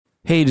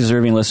Hey,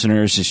 deserving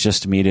listeners, it's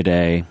just me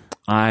today.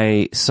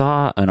 I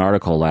saw an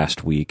article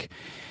last week,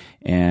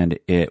 and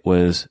it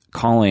was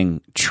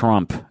calling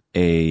Trump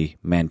a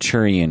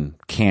Manchurian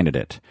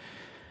candidate.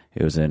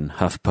 It was in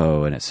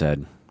HuffPo, and it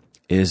said,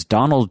 "Is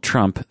Donald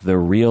Trump the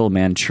real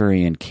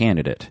Manchurian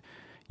candidate?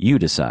 You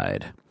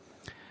decide."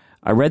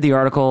 I read the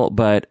article,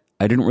 but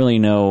I didn't really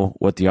know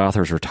what the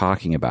authors were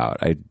talking about.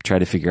 I tried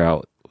to figure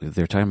out,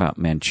 they're talking about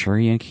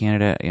Manchurian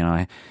candidate. You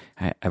know,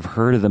 I've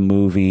heard of the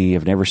movie.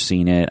 I've never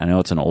seen it. I know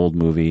it's an old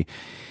movie.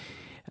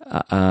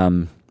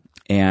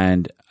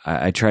 And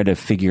I tried to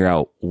figure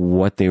out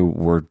what they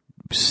were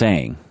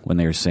saying when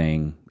they were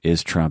saying,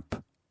 is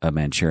Trump a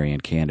Manchurian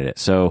candidate?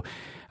 So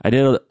I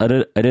did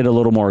a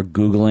little more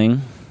Googling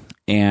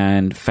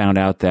and found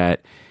out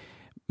that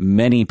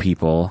many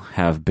people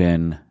have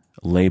been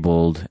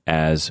labeled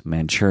as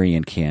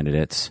Manchurian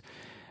candidates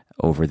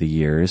over the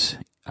years.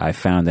 I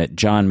found that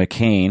John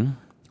McCain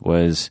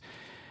was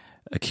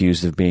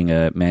accused of being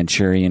a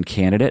Manchurian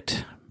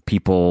candidate.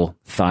 People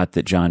thought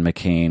that John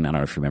McCain, I don't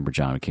know if you remember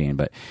John McCain,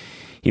 but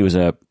he was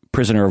a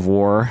prisoner of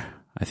war,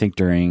 I think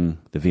during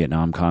the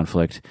Vietnam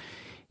conflict.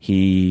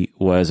 He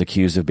was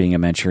accused of being a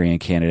Manchurian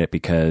candidate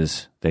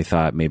because they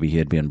thought maybe he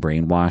had been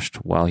brainwashed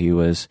while he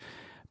was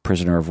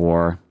prisoner of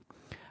war.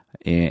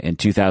 In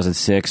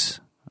 2006,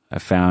 I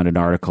found an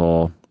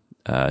article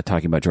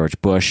talking about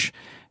George Bush.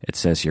 It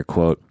says here,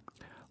 quote,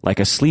 "Like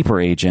a sleeper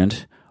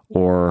agent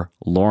or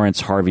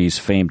Lawrence Harvey's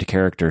famed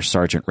character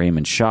Sergeant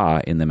Raymond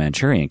Shaw in The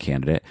Manchurian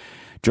Candidate,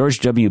 George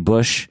W.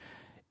 Bush,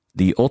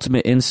 the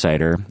ultimate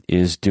insider,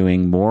 is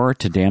doing more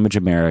to damage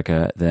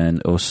America than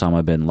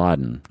Osama bin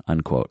Laden,"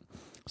 unquote.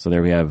 So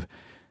there we have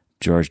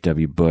George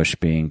W. Bush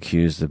being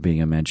accused of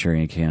being a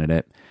Manchurian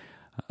candidate.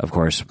 Of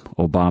course,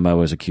 Obama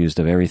was accused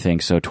of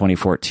everything. So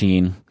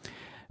 2014,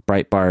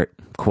 Breitbart,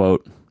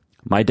 quote,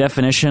 "My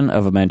definition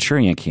of a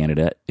Manchurian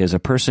candidate is a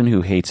person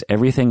who hates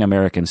everything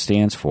American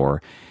stands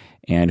for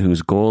and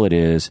whose goal it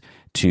is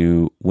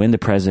to win the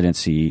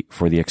presidency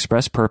for the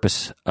express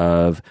purpose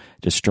of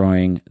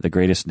destroying the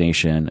greatest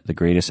nation, the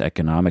greatest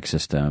economic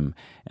system,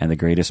 and the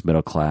greatest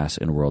middle class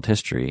in world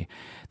history.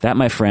 That,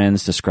 my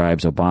friends,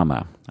 describes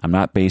Obama. I'm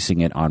not basing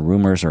it on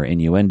rumors or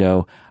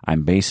innuendo.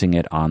 I'm basing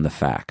it on the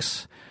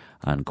facts,"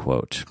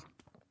 unquote.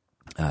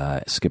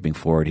 Skipping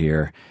forward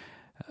here,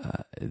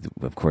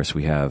 of course,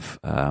 we have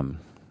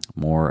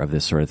more of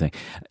this sort of thing.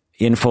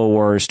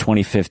 InfoWars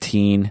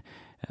 2015,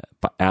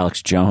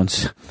 Alex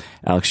Jones,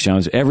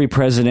 every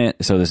president,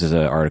 so this is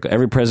an article,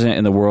 every president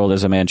in the world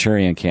is a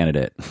Manchurian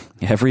candidate.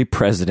 Every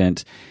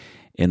president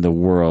in the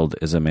world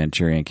is a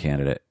Manchurian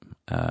candidate.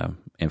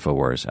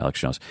 InfoWars, Alex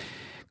Jones.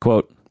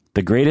 Quote,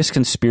 "The greatest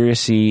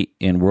conspiracy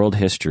in world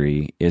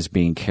history is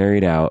being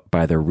carried out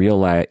by the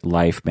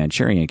real-life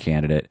Manchurian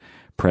candidate,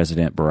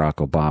 President Barack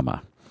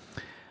Obama."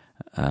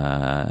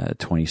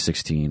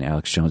 2016,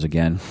 Alex Jones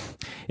again.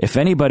 "If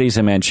anybody's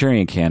a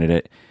Manchurian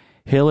candidate,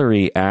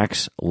 Hillary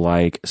acts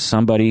like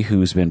somebody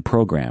who's been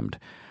programmed.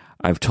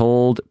 I've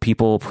told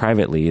people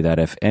privately that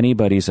if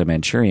anybody's a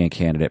Manchurian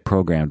candidate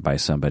programmed by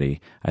somebody,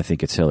 I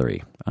think it's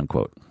Hillary,"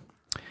 unquote.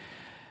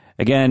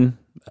 Again,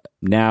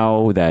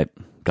 now that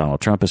Donald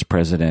Trump is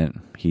president,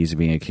 he's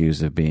being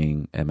accused of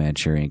being a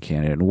Manchurian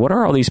candidate. And what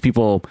are all these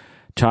people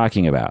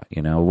talking about?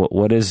 You know,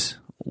 what is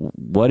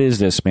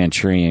this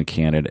Manchurian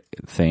candidate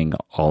thing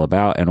all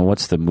about, and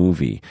what's the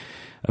movie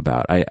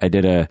about? I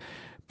did a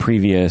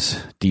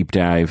previous deep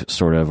dive,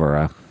 sort of,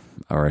 or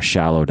a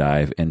shallow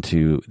dive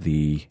into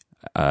the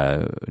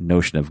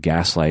notion of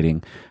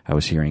gaslighting. I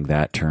was hearing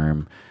that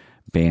term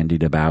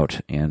bandied about,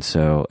 and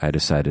so I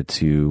decided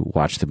to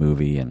watch the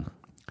movie and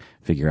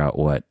figure out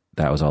what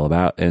that was all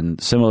about. And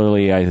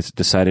similarly, I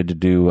decided to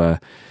do a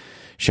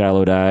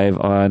shallow dive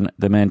on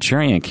the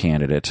Manchurian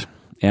candidate.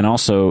 And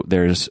also,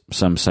 there's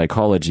some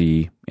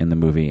psychology in the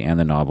movie and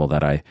the novel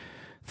that I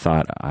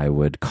thought I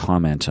would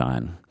comment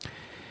on.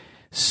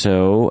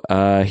 So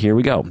here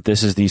we go.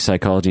 This is the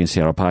Psychology in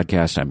Seattle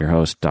podcast. I'm your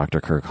host,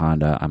 Dr. Kirk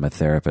Honda. I'm a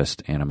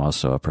therapist, and I'm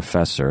also a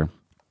professor.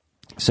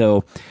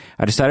 So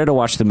I decided to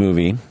watch the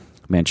movie,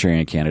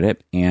 Manchurian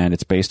Candidate, and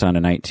it's based on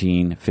a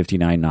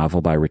 1959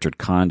 novel by Richard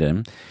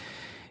Condon.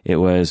 It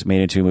was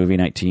made into a movie in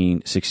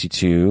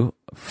 1962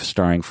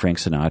 starring Frank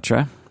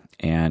Sinatra,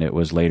 and it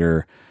was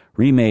later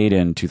remade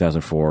in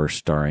 2004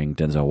 starring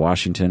Denzel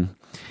Washington.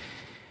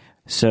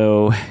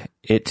 So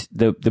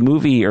the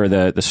movie, or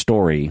the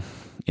story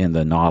in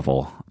the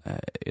novel,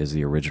 is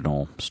the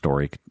original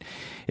story.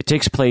 It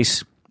takes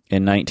place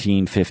in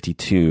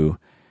 1952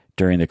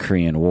 during the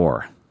Korean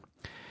War.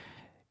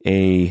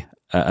 An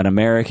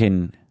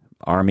American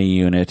army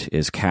unit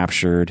is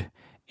captured,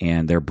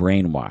 and they're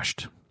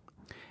brainwashed.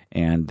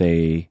 And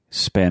they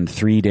spend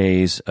 3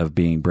 days of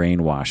being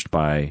brainwashed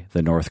by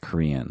the North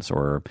Koreans,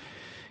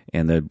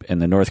 and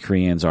the North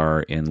Koreans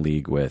are in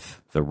league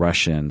with the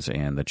Russians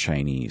and the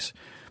Chinese,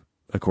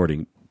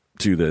 according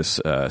to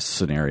this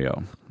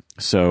scenario.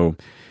 So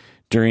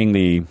during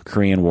the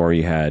Korean War,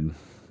 you had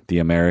the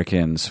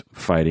Americans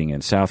fighting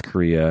in South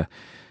Korea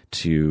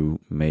to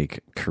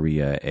make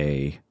Korea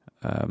a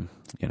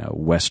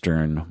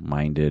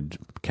Western-minded,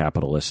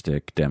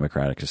 capitalistic,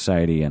 democratic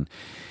society, and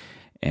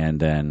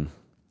then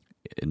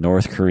in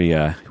North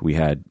Korea, we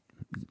had.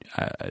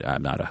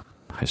 I'm not a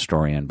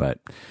historian, but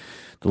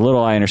the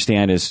little I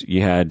understand is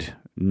you had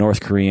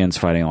North Koreans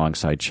fighting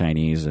alongside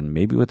Chinese, and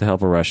maybe with the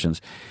help of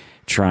Russians,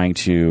 trying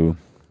to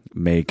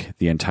make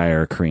the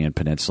entire Korean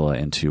peninsula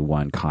into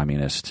one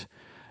communist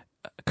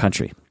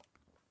country.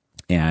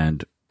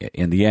 And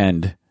in the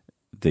end,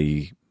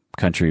 the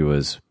country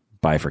was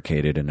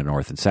bifurcated into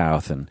North and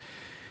South, and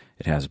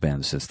it has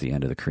been since the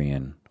end of the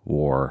Korean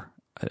War,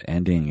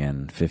 ending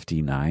in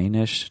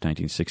 59-ish,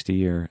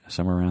 1960 or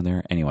somewhere around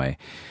there. Anyway,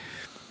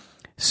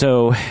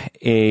 so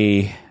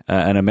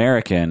an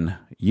American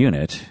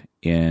unit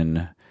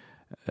in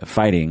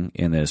fighting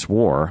in this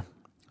war,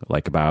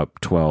 like about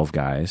 12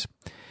 guys,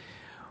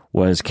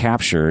 was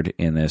captured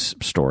in this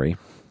story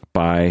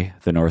by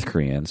the North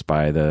Koreans,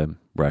 by the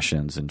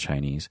Russians and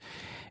Chinese,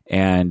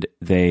 and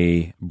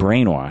they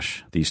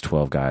brainwash these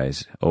 12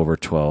 guys over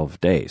 3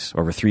 days,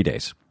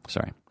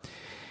 sorry.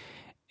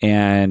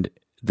 And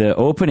the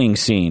opening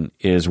scene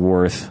is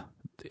worth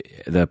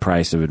the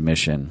price of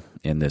admission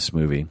in this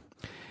movie.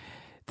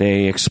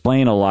 They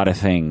explain a lot of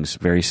things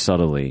very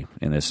subtly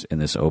in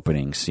this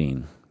opening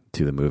scene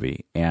to the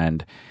movie,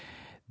 and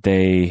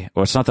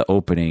it's not the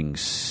opening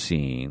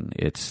scene.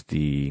 It's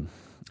the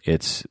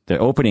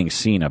opening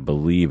scene, I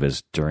believe,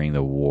 is during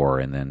the war,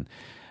 and then,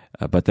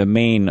 but the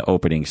main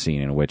opening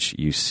scene in which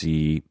you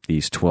see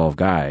these 12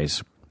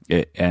 guys,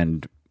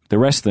 and the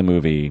rest of the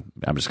movie,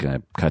 I'm just going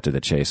to cut to the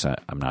chase.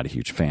 I'm not a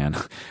huge fan.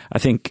 I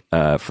think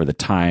for the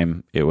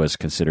time, it was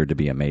considered to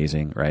be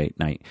amazing, right?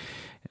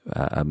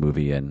 A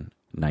movie in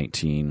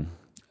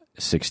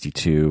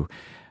 1962.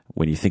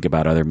 When you think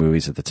about other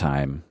movies at the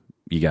time,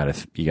 you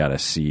gotta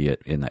see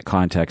it in that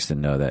context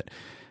and know that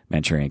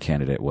Manchurian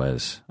Candidate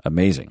was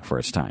amazing for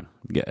its time,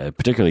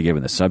 particularly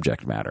given the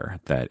subject matter,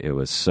 that it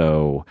was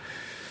so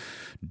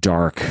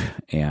dark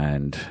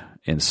and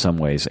in some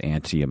ways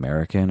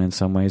anti-American in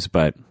some ways.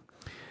 But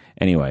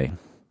anyway,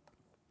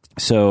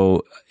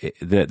 so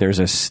there's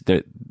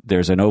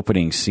an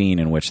opening scene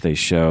in which they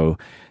show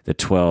the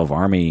 12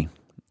 Army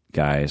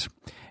guys,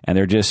 and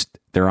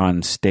they're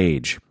on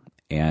stage,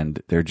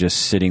 and they're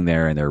just sitting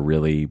there, and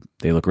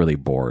they look really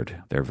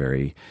bored. They're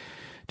very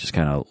just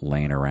kind of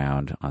laying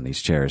around on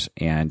these chairs,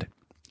 and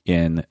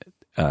then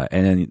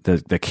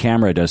the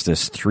camera does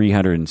this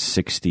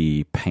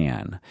 360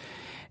 pan,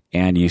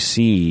 and you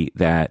see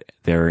that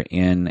they're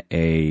in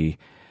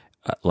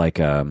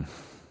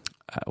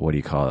what do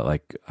you call it?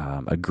 Like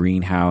a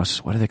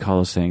greenhouse. What do they call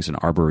those things? An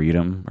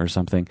arboretum or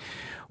something,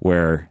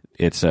 where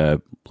it's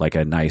like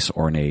a nice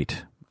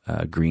ornate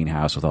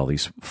greenhouse with all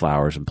these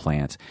flowers and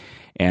plants,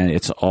 and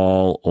it's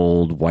all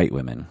old white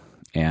women,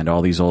 and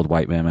all these old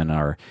white women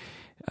are,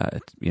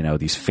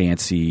 these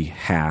fancy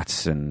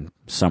hats and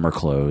summer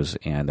clothes,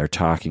 and they're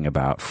talking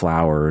about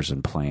flowers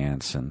and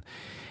plants, and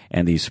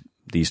these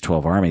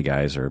 12 Army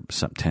guys, or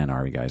some 10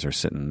 Army guys, are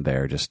sitting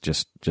there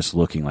just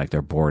looking like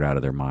they're bored out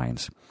of their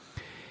minds.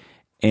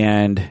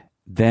 And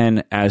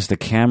then as the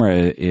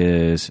camera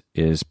is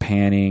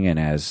panning, and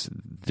as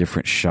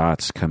different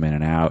shots come in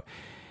and out,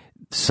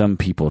 some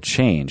people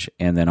change,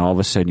 and then all of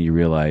a sudden you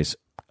realize,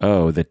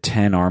 oh, the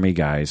 10 Army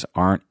guys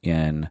aren't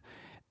in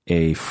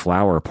a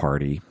flower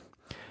party,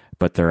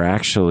 but they're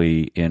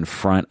actually in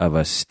front of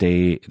a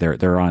stage.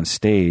 They're on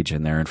stage,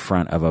 and they're in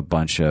front of a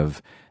bunch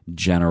of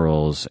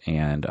generals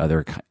and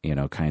other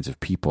kinds of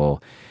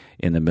people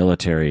in the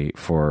military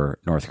for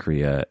North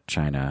Korea,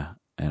 China,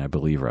 and I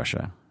believe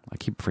Russia. I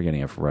keep forgetting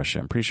if Russia.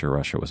 I'm pretty sure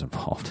Russia was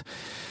involved.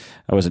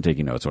 I wasn't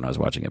taking notes when I was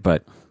watching it,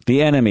 but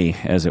the enemy,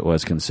 as it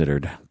was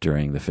considered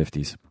during the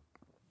 50s.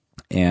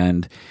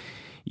 And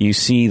you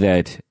see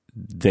that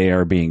they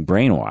are being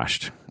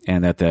brainwashed,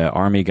 and that the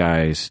Army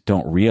guys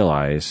don't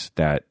realize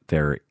that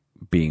they're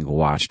being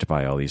watched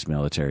by all these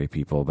military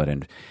people. But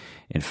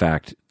in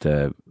fact,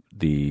 the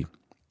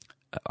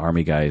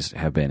Army guys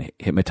have been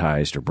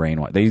hypnotized or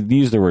brainwashed. They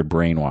use the word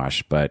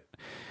brainwash, but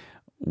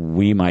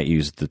we might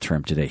use the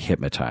term today,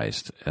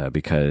 hypnotized,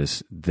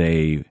 because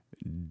they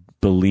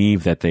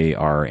believe that they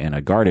are in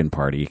a garden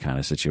party kind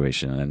of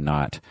situation, and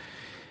not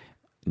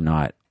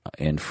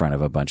in front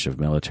of a bunch of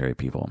military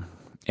people.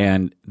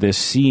 And this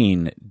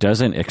scene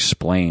doesn't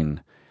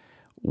explain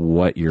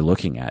what you're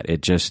looking at.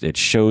 It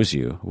shows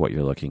you what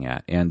you're looking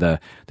at. And the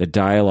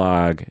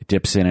dialogue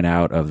dips in and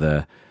out of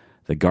the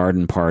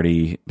garden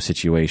party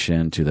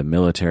situation to the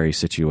military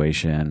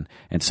situation,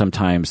 and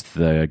sometimes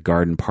the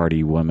garden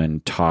party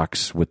woman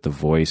talks with the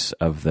voice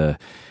of the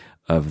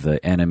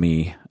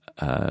enemy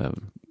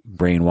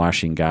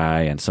brainwashing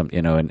guy, and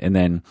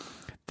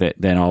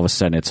then all of a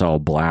sudden it's all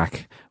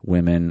black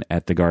women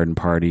at the garden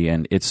party,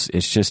 and it's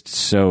just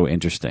so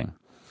interesting.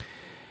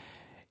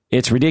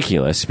 It's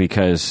ridiculous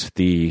because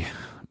the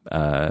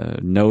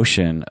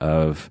notion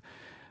of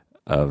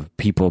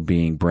people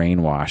being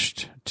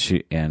brainwashed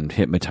and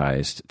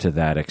hypnotized to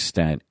that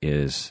extent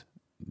is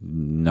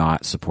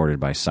not supported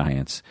by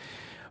science,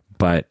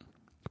 but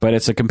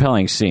it's a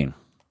compelling scene.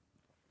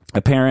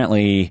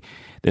 apparently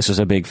this was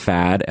a big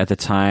fad at the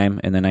time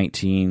in the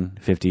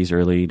 1950s,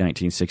 early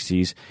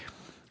 1960s.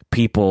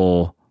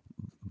 People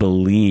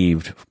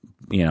believed,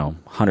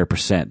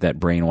 100% that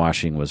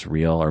brainwashing was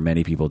real, or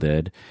many people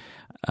did.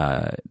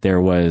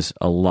 There was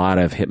a lot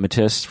of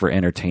hypnotists for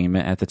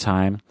entertainment at the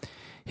time.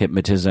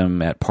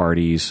 Hypnotism at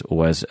parties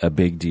was a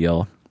big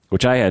deal,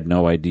 which I had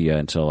no idea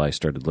until I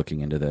started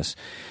looking into this,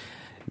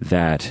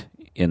 that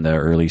in the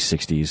early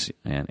 60s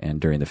and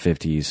during the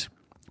 50s,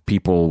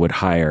 people would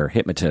hire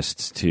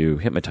hypnotists to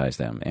hypnotize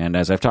them. And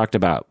as I've talked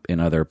about in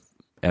other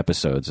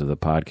episodes of the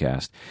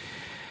podcast,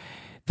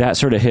 that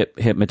sort of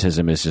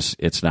hypnotism is just,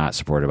 it's not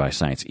supported by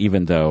science,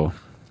 even though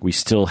we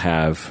still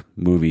have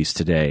movies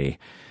today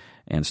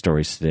and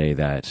stories today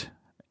that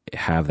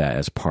have that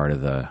as part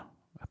of the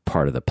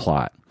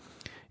plot,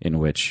 in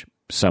which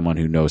someone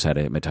who knows how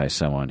to hypnotize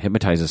someone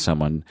hypnotizes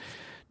someone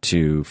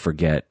to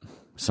forget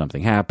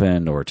something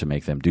happened or to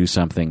make them do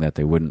something that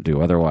they wouldn't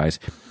do otherwise.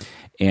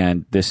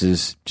 And this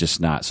is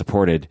just not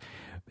supported.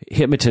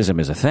 Hypnotism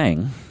is a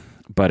thing,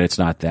 but it's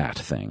not that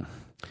thing.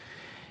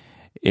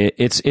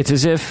 It's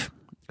as if,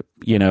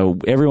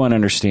 everyone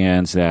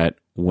understands that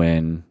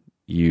when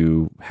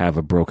you have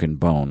a broken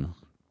bone,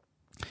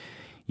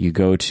 you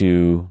go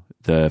to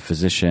the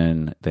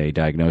physician, they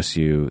diagnose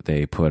you,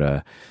 they put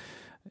a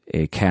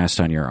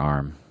cast on your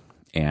arm,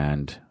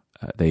 and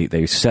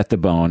they set the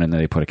bone, and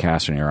then they put a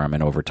cast on your arm,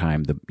 and over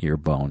time your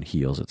bone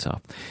heals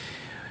itself.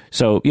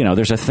 So,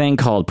 there's a thing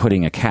called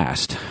putting a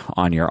cast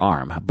on your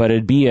arm, but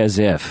it'd be as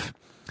if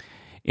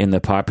in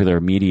the popular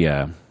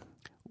media,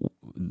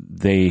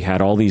 they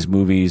had all these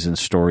movies and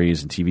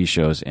stories and TV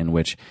shows in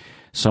which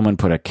someone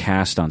put a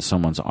cast on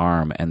someone's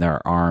arm and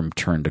their arm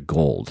turned to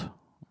gold,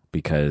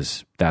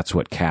 because that's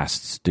what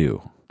casts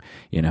do.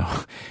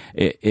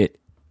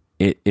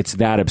 It's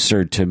that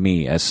absurd to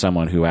me as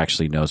someone who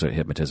actually knows what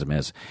hypnotism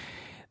is.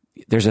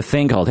 There's a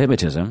thing called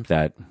hypnotism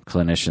that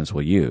clinicians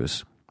will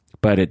use,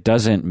 but it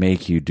doesn't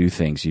make you do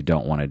things you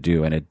don't want to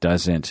do, and it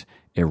doesn't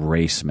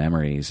erase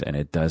memories, and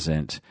it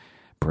doesn't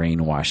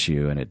brainwash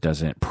you, and it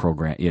doesn't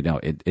program,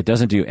 it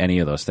doesn't do any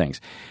of those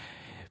things.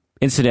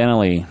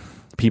 Incidentally,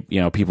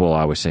 people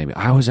always say,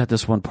 I was at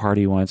this one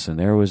party once and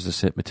there was this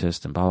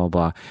hypnotist and blah, blah,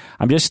 blah.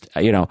 I'm just,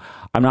 I'm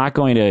not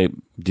going to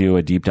do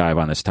a deep dive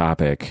on this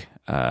topic.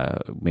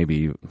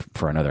 Maybe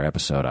for another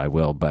episode I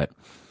will, but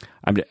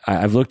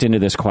I've looked into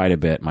this quite a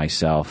bit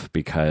myself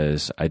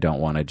because I don't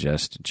want to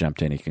just jump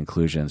to any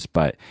conclusions.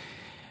 But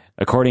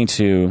according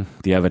to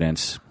the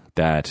evidence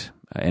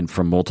and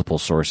from multiple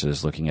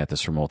sources, looking at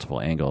this from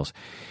multiple angles,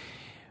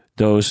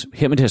 those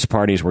hypnotist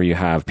parties where you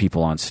have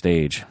people on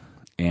stage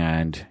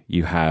and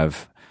you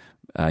have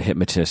a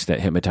hypnotist that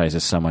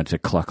hypnotizes someone to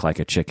cluck like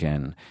a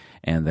chicken,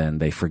 and then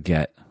they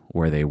forget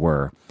where they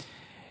were.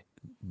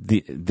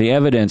 The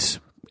evidence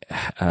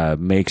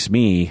makes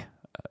me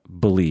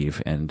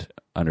believe and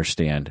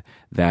understand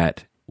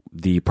that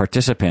the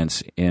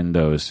participants in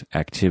those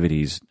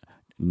activities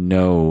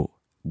know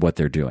what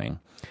they're doing,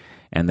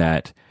 and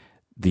that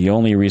the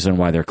only reason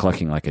why they're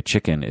clucking like a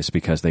chicken is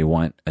because they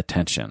want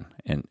attention,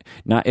 and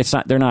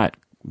they're not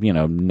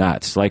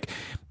nuts. Like,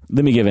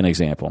 let me give an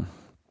example.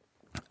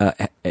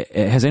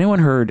 Has anyone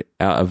heard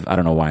of, I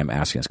don't know why I'm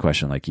asking this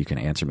question, like you can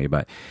answer me,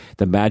 but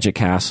the Magic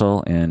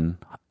Castle in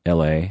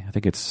LA, I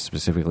think it's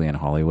specifically in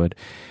Hollywood.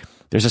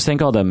 There's this thing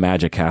called the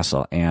Magic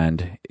Castle,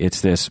 and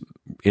it's this,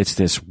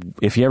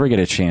 if you ever get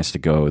a chance to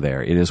go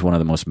there, it is one of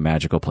the most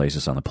magical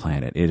places on the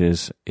planet. It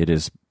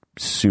is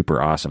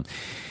super awesome.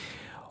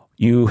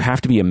 You have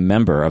to be a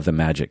member of the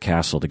Magic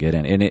Castle to get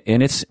in,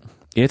 and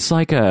it's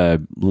like a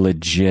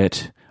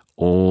legit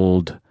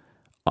old,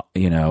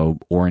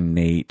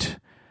 ornate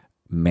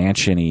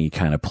mansion-y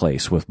kind of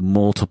place with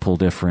multiple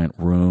different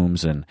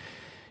rooms and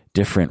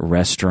different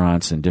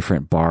restaurants and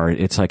different bars.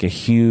 It's like a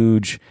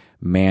huge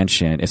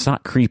mansion. It's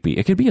not creepy.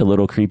 It could be a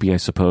little creepy, I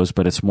suppose,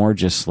 but it's more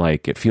just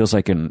like, it feels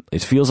like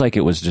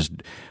it was just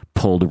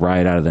pulled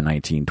right out of the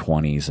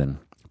 1920s and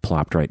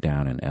plopped right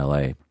down in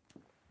LA.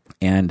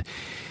 And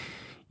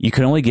you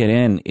can only get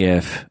in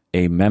if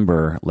a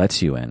member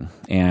lets you in.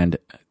 And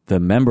the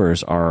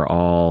members are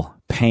all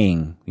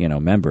paying,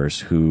 members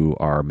who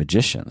are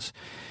magicians.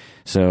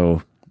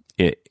 So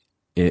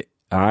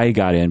I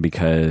got in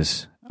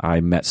because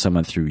I met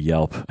someone through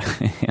Yelp,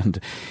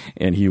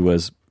 and he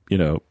was,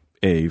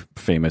 a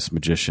famous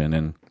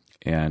magician,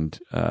 and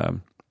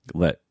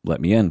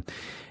let me in.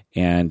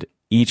 And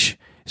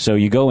so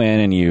you go in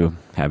and you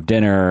have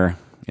dinner,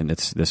 and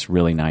it's this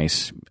really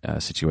nice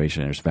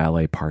situation. There's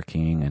valet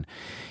parking, and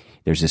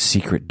there's a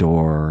secret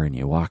door, and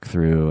you walk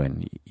through,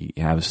 and you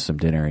have some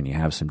dinner, and you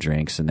have some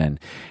drinks, and then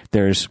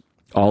there's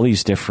all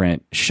these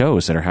different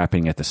shows that are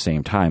happening at the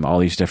same time. All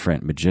these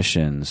different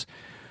magicians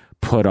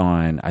put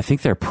on, I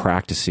think they're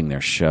practicing their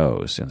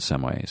shows in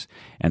some ways,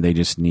 and they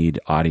just need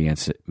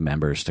audience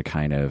members to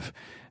kind of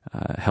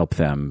help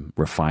them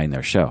refine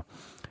their show.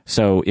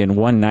 So in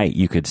one night,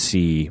 you could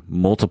see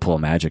multiple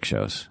magic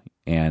shows,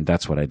 and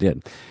that's what I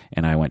did.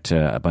 And I went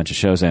to a bunch of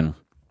shows, and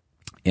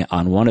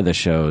on one of the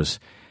shows,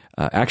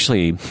 I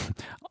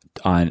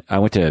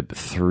went to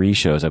 3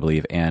 shows, I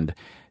believe, and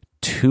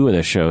 2 of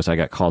the shows, I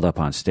got called up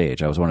on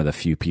stage. I was one of the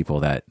few people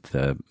that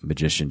the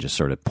magician just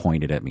sort of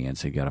pointed at me and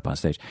said, "Get up on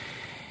stage."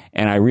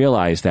 And I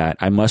realized that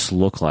I must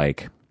look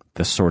like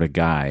the sort of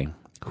guy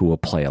who will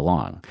play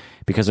along.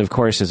 Because, of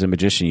course, as a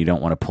magician, you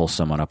don't want to pull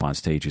someone up on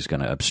stage who's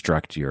going to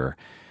obstruct your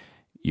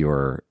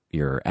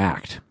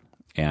act.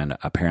 And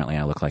apparently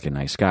I look like a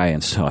nice guy,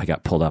 and so I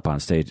got pulled up on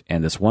stage.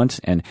 And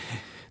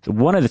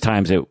one of the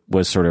times it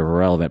was sort of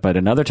irrelevant, but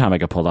another time I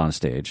got pulled on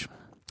stage.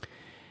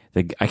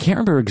 I can't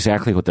remember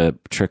exactly what the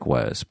trick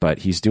was, but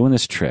he's doing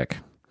this trick,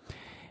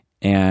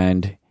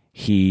 and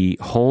he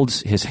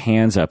holds his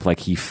hands up like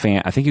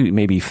I think he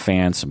maybe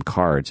fanned some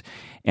cards,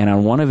 and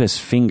on one of his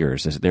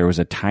fingers there was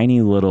a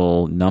tiny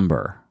little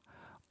number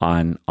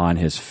on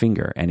his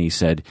finger, and he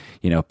said,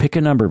 pick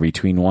a number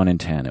between 1 and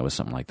 10. It was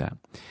something like that.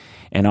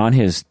 And on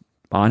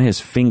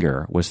his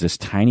finger was this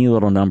tiny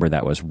little number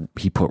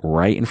he put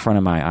right in front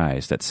of my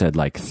eyes that said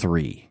like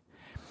 3.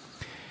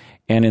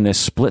 And in this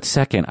split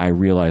second, I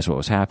realized what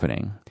was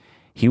happening.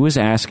 He was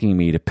asking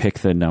me to pick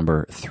the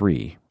number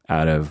 3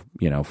 out of,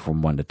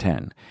 from 1 to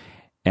 10.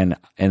 And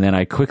then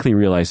I quickly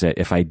realized that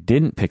if I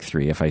didn't pick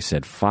 3, if I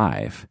said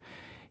 5,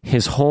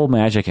 his whole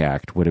magic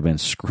act would have been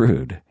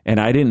screwed. And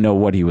I didn't know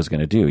what he was going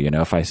to do.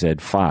 If I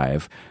said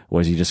 5,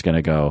 was he just going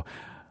to go,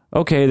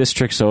 okay, this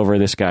trick's over.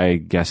 This guy, I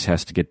guess,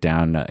 has to get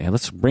down.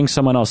 Let's bring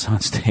someone else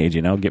on stage,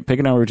 pick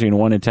a number between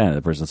 1 and 10.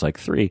 The person's like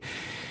 3.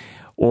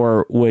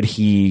 Or would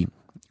he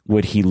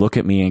look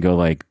at me and go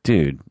like,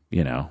 dude,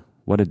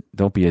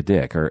 don't be a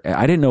dick. Or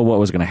I didn't know what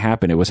was going to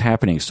happen. It was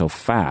happening so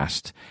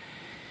fast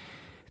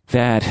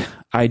that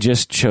I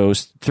just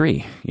chose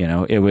 3.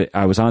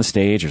 I was on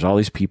stage. There's all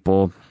these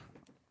people.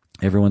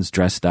 Everyone's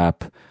dressed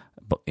up.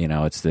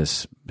 It's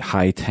this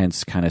high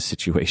tense kind of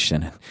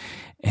situation.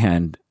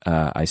 And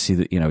I see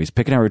that, he's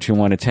picking a number between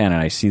 1 to 10,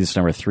 and I see this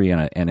number 3,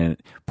 and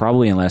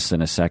probably in less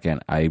than a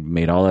second, I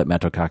made all that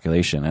mental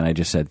calculation, and I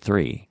just said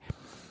 3.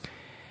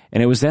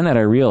 And it was then that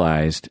I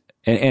realized,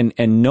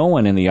 and no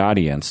one in the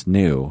audience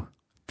knew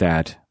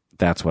that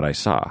that's what I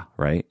saw,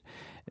 right?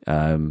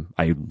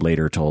 I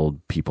later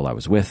told people I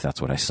was with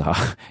that's what I saw,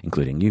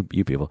 including you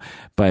people.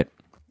 But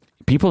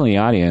people in the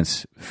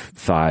audience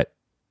thought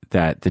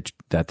that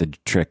the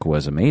trick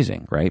was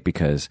amazing, right?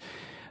 Because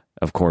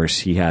of course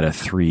he had a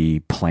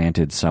 3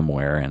 planted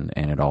somewhere, and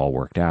it all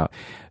worked out,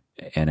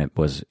 and it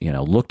was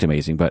looked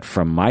amazing. But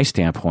from my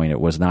standpoint,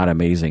 it was not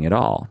amazing at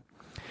all.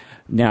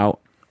 Now,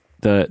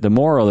 the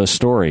moral of the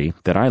story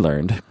that I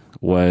learned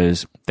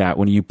was that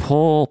when you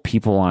pull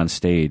people on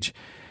stage,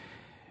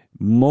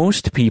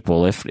 most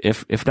people,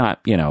 if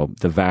not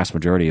the vast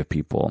majority of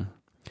people,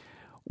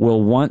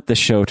 will want the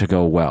show to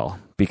go well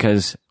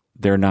because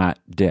they're not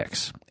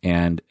dicks,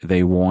 and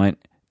they want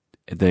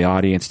the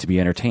audience to be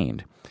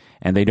entertained,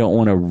 and they don't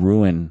want to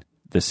ruin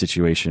the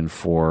situation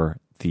for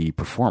the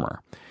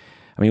performer.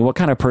 I mean, what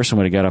kind of person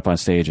would have got up on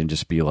stage and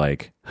just be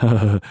like,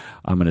 I'm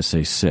going to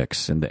say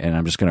 6, and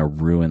I'm just going to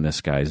ruin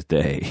this guy's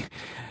day?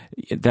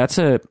 That's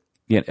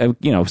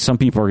some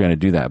people are going to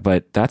do that,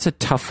 but that's a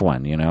tough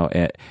one.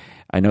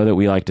 I know that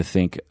we like to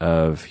think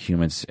of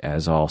humans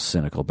as all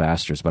cynical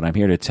bastards, but I'm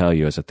here to tell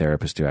you, as a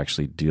therapist who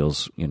actually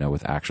deals,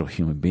 with actual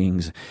human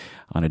beings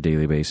on a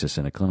daily basis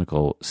in a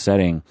clinical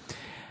setting,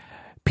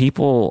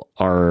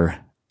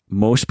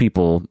 most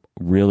people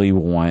really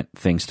want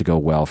things to go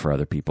well for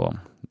other people.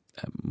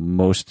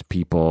 Most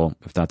people,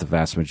 if not the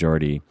vast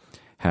majority,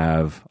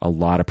 have a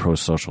lot of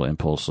pro-social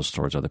impulses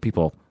towards other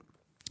people.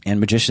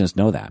 And magicians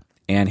know that.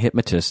 And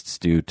hypnotists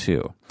do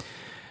too.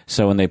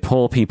 So when they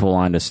pull people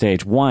onto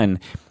stage, when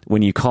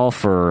you call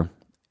for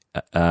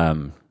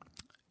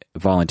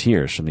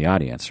volunteers from the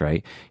audience,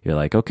 right? You're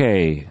like,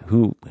 okay,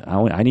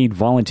 I need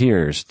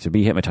volunteers to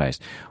be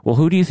hypnotized. Well,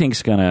 who do you think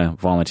is going to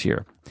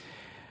volunteer?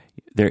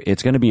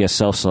 It's going to be a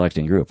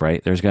self-selecting group,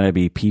 right? There's going to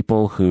be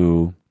people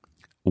who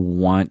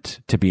want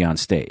to be on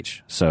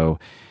stage. So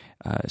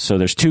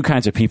there's 2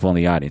 kinds of people in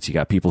the audience. You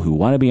got people who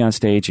want to be on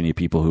stage, and you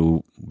people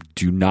who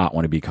do not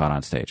want to be caught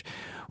on stage.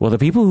 Well, the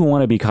people who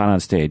want to be caught on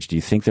stage, do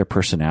you think their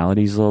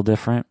personality is a little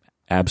different?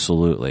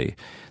 Absolutely.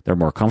 They're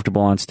more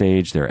comfortable on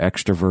stage. They're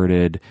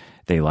extroverted.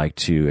 They like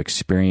to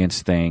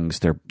experience things.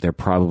 They're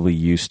probably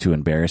used to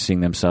embarrassing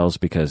themselves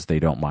because they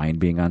don't mind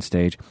being on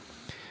stage.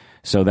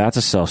 So that's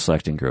a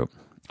self-selecting group.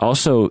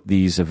 Also,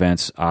 these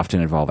events often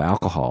involve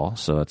alcohol,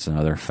 so that's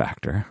another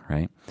factor,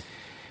 right?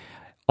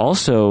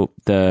 Also,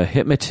 the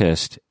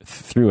hypnotist,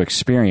 through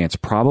experience,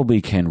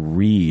 probably can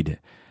read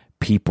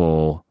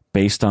people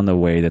based on the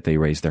way that they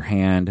raise their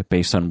hand,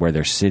 based on where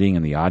they're sitting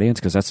in the audience,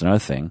 because that's another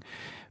thing.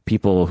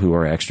 People who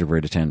are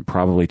extroverted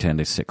probably tend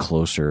to sit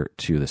closer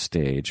to the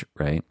stage,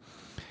 right?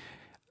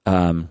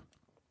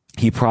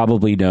 He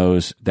probably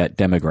knows that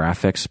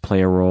demographics play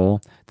a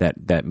role,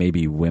 that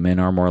maybe women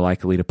are more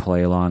likely to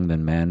play along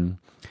than men,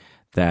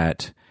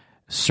 that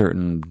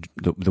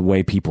the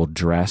way people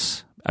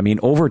dress. I mean,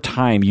 over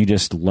time, you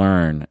just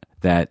learn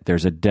that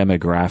there's a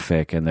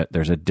demographic and that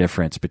there's a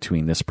difference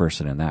between this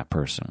person and that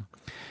person.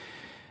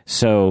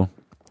 So,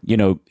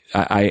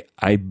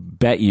 I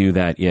bet you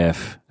that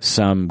if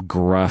some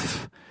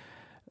gruff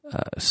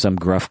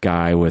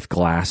guy with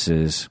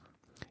glasses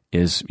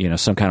is,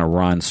 some kind of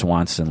Ron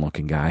Swanson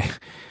looking guy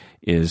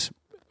is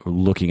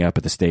looking up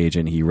at the stage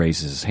and he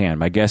raises his hand.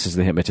 My guess is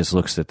the hypnotist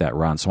looks at that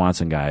Ron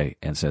Swanson guy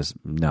and says,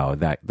 no,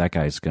 that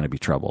guy's going to be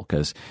trouble,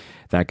 because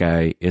that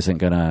guy isn't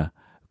going to,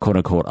 quote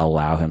unquote,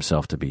 allow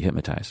himself to be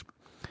hypnotized.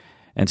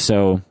 And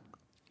so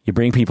you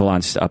bring people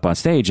up on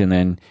stage, and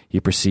then you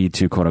proceed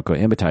to, quote unquote,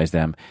 hypnotize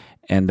them.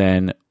 And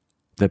then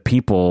the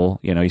people,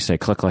 you say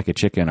click like a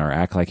chicken or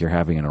act like you're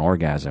having an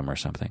orgasm or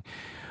something.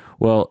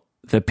 Well,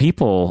 the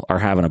people are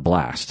having a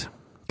blast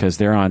because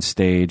they're on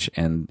stage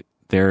and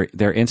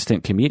they're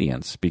instant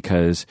comedians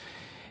because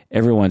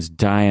everyone's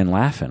dying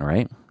laughing,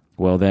 right?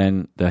 Well,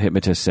 then the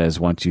hypnotist says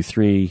 1, 2,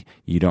 3.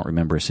 You don't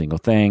remember a single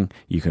thing.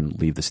 You can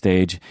leave the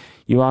stage.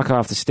 You walk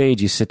off the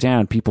stage. You sit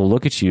down. People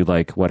look at you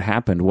like, "What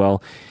happened?"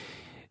 Well,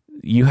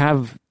 you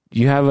have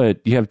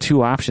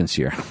two options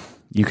here.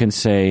 You can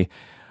say,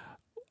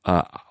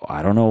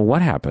 "I don't know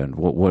what happened."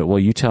 Well,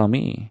 you tell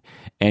me,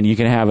 and you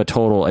can have a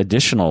total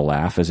additional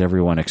laugh as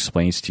everyone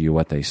explains to you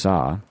what they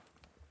saw.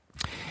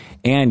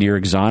 And you're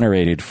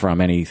exonerated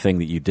from anything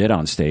that you did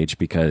on stage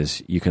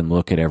because you can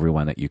look at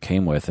everyone that you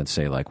came with and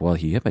say, like, well,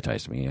 he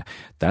hypnotized me.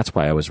 That's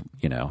why I was,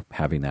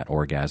 having that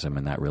orgasm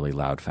in that really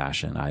loud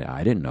fashion.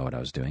 I didn't know what I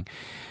was doing.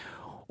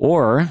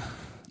 Or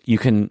you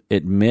can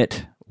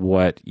admit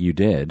what you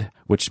did,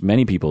 which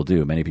many people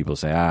do. Many people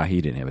say, he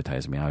didn't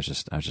hypnotize me. I was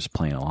just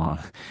playing along.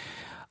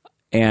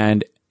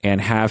 And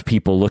have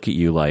people look at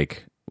you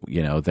like,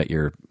 that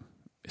you're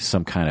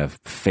some kind of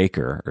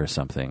faker or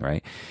something,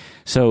 right?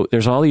 So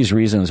there's all these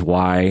reasons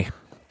why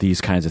these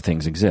kinds of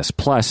things exist.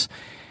 Plus,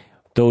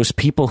 those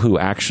people who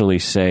actually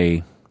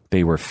say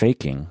they were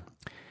faking,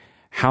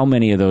 how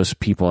many of those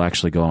people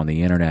actually go on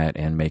the internet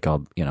and make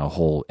a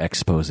whole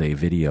expose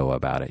video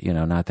about it?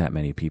 Not that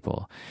many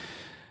people.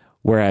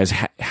 Whereas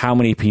how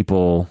many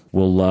people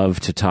will love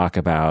to talk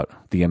about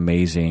the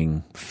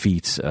amazing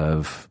feats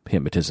of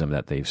hypnotism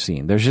that they've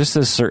seen? There's just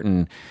a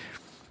certain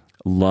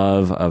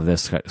love of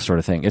this sort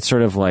of thing. It's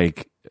sort of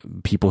like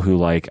people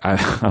who I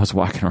was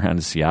walking around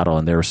in Seattle,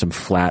 and there were some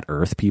flat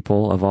earth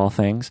people of all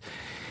things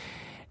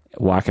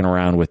walking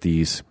around with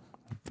these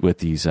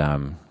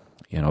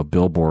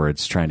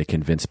billboards trying to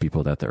convince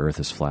people that the earth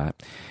is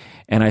flat.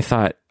 And I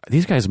thought,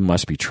 these guys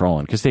must be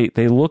trolling, because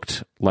they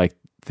looked like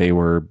they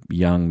were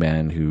young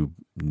men who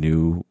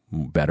knew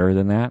better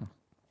than that.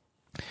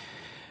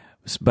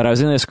 But I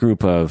was in this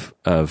group of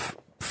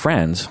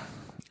friends.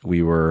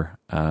 We were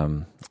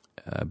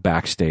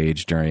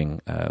backstage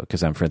during,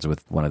 because I'm friends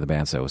with one of the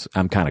bands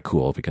I'm kind of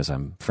cool because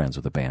I'm friends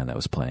with a band that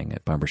was playing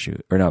at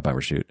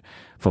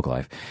Folk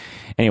Life.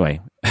 Anyway,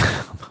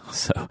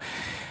 so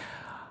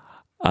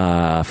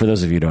for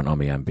those of you who don't know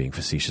me, I'm being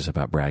facetious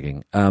about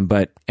bragging.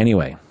 But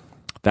anyway,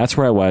 that's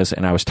where I was,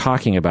 and we were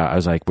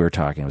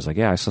talking, I was like,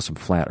 yeah, I saw some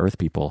flat earth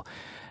people.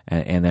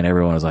 And then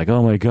everyone was like,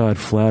 oh my God,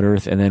 flat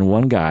earth. And then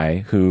one guy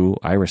who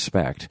I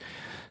respect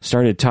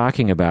started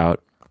talking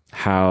about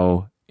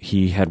how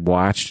he had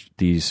watched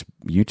these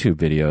YouTube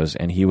videos,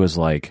 and he was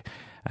like,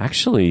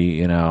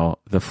 actually,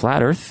 the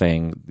flat earth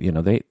thing,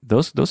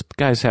 those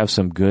guys have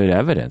some good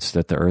evidence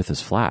that the earth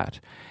is flat.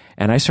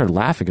 And I started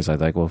laughing because I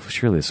was like, well,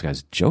 surely this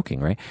guy's joking,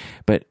 right?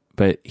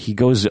 But he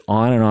goes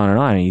on and on and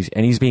on,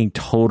 and he's being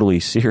totally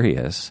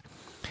serious.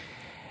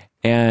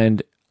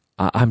 And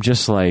I'm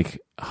just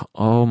like,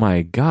 oh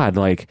my God,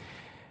 like,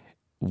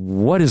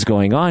 what is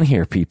going on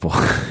here, people?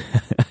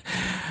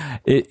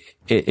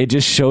 It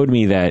just showed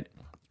me that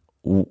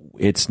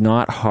it's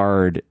not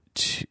hard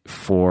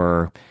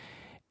for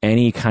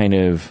any kind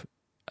of,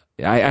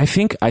 I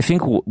think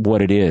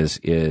what it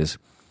is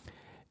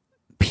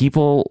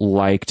people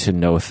like to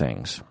know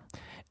things,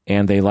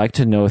 and they like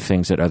to know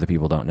things that other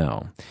people don't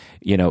know.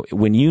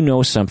 When you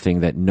know something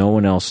that no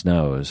one else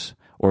knows,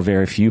 or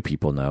very few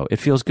people know, it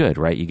feels good,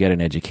 right? You get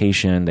an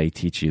education, they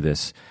teach you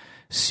this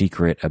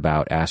secret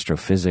about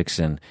astrophysics,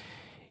 and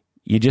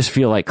you just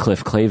feel like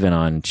Cliff Clavin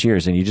on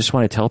Cheers, and you just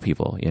want to tell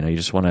people,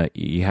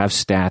 you have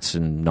stats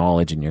and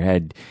knowledge in your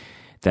head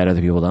that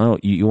other people don't know,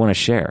 you want to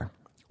share.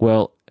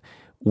 Well,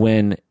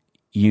 when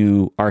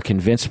you are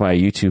convinced by a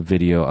YouTube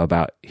video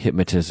about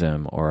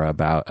hypnotism, or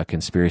about a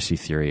conspiracy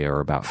theory, or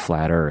about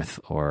flat earth,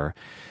 or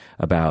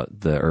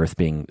about the earth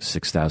being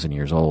 6,000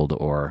 years old,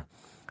 or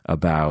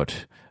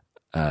about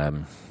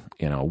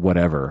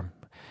whatever,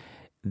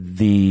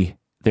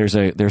 there's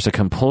a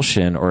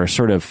compulsion, or a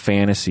sort of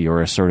fantasy,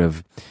 or a sort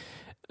of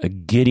a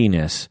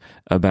giddiness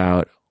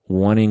about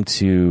wanting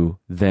to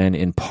then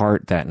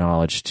impart that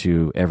knowledge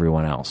to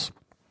everyone else.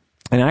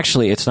 And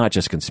actually, it's not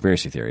just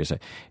conspiracy theories.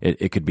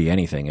 It could be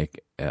anything,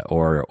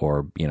 or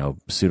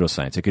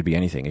pseudoscience. It could be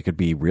anything. It could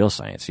be real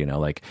science.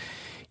 Like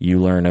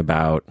you learn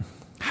about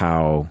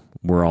how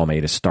we're all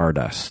made of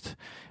stardust,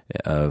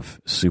 of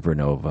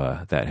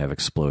supernova that have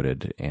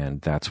exploded, and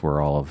that's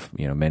where all of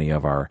many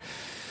of our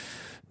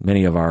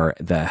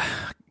the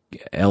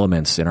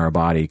elements in our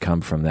body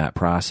come from that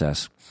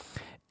process.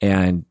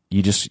 And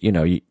you just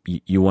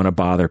you want to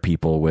bother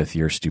people with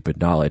your stupid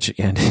knowledge,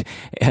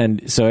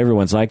 and so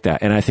everyone's like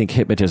that. And I think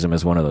hypnotism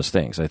is one of those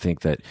things. I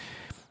think that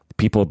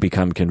people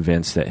become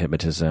convinced that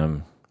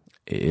hypnotism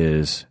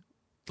is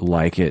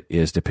like it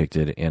is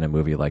depicted in a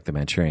movie like The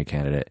Manchurian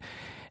Candidate,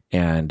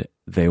 and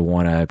they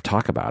want to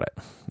talk about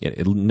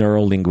it.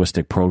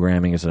 Neuro-linguistic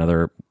programming is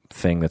another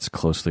thing that's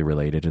closely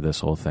related to this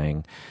whole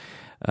thing.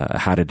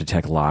 How to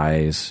detect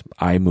lies,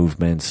 eye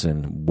movements,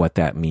 and what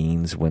that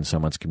means when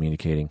someone's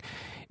communicating.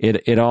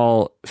 It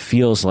all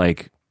feels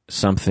like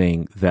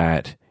something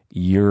that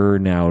you're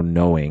now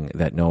knowing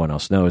that no one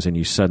else knows, and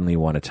you suddenly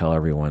want to tell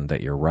everyone that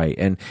you're right.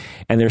 And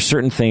there's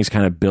certain things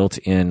kind of built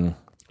in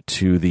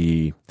to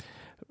the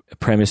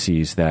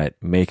premises that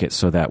make it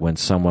so that when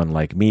someone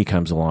like me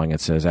comes along and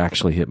says,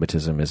 actually,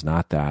 hypnotism is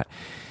not that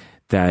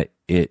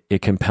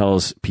it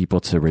compels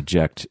people to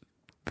reject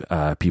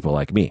people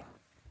like me.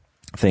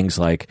 Things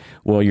like,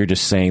 well, you're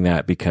just saying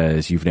that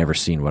because you've never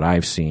seen what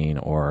I've seen,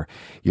 or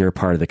you're a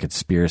part of the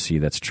conspiracy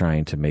that's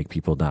trying to make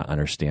people not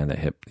understand that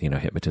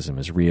hypnotism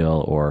is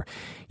real, or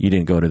you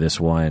didn't go to this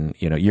one,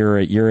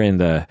 you're in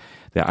the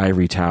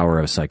ivory tower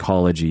of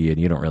psychology and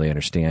you don't really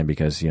understand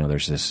because,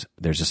 there's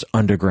this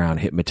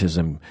underground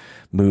hypnotism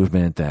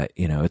movement that,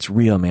 it's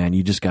real, man.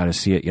 You just got to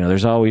see it.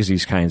 There's always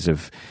these kinds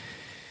of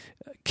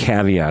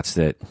caveats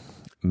that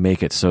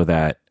make it so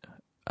that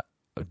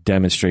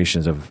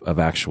demonstrations of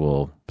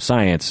actual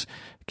science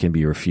can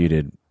be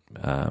refuted,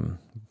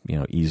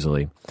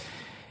 easily.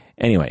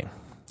 Anyway,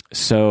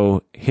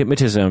 so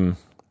hypnotism,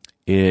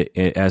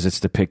 as it's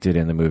depicted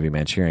in the movie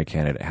Manchurian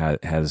Candidate,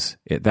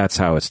 that's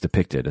how it's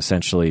depicted.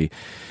 Essentially,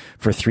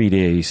 for 3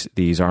 days,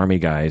 these army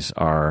guys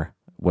are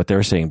what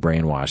they're saying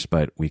brainwashed,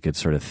 but we could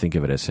sort of think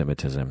of it as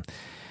hypnotism.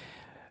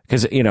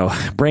 Because,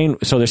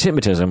 so there's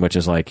hypnotism, which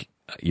is like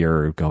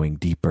you're going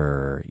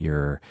deeper,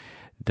 you're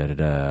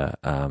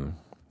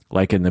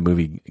like in the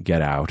movie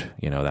Get Out,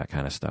 that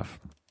kind of stuff.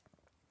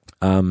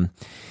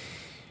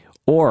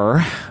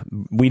 Or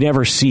we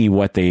never see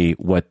what the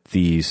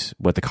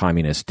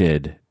communists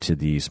did to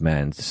these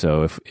men.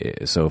 So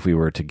if we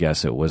were to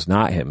guess it was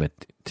not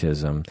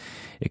hypnotism,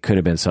 it could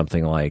have been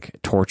something like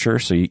torture.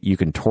 So you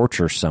can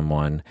torture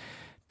someone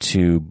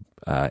to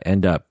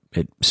end up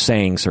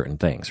saying certain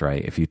things,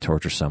 right? If you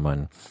torture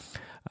someone,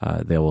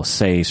 they will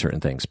say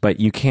certain things, but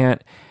you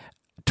can't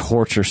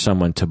torture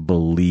someone to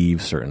believe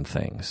certain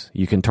things.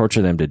 You can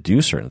torture them to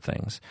do certain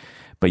things,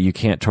 but you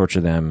can't torture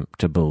them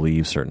to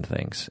believe certain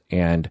things.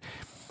 And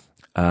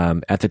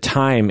at the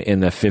time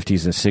in the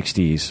 50s and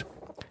 60s,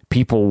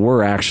 people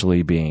were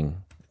actually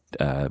being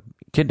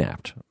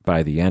kidnapped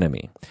by the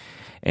enemy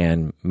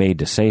and made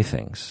to say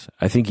things.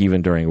 I think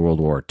even during World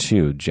War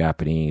II,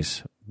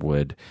 Japanese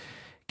would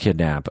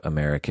kidnap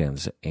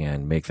Americans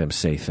and make them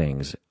say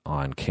things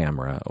on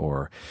camera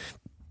or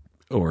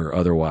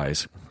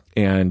otherwise.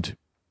 And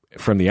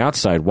from the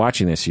outside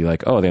watching this, you're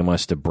like, oh, they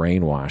must have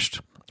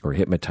brainwashed or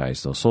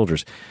hypnotized those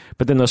soldiers.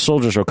 But then those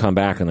soldiers will come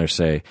back and they'll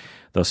say,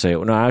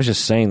 well, no, I was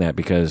just saying that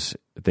because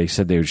they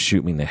said they would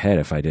shoot me in the head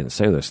if I didn't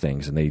say those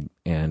things.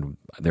 And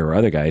there were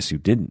other guys who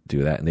didn't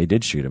do that, and they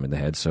did shoot him in the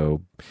head.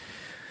 So,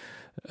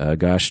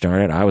 gosh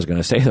darn it, I was going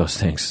to say those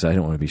things because I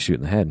don't want to be shot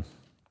in the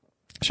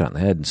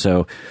head. And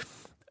so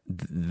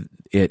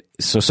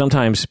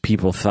sometimes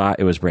people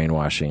thought it was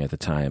brainwashing at the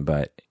time,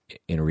 but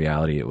in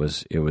reality, it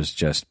was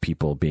just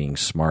people being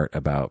smart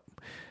about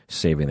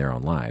saving their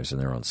own lives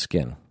and their own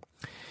skin.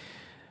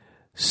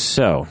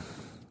 So,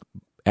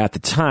 at the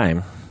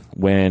time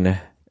when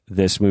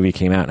this movie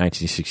came out in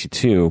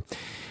 1962,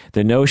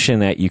 the notion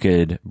that you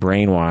could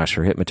brainwash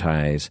or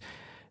hypnotize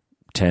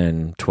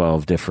 10,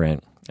 12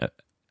 different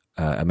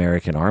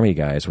American Army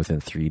guys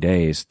within 3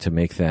 days to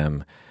make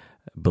them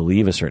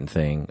believe a certain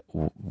thing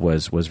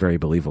was very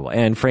believable.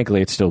 And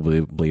frankly, it's still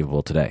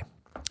believable today.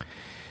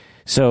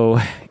 So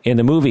in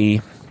the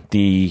movie,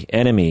 the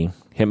enemy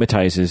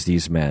hypnotizes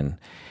these men,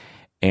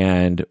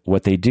 and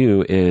what they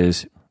do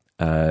is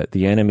the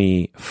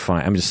enemy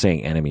I'm just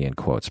saying enemy in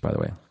quotes, by the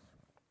way.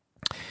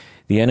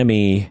 The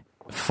enemy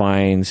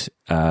finds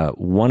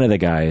one of the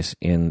guys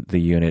in the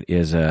unit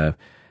is a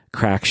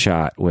crack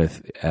shot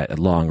at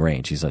long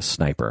range. He's a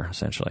sniper,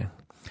 essentially.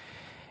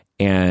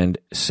 And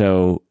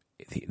so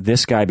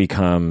this guy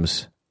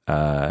becomes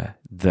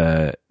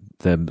the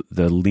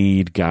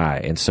lead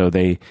guy. And so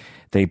they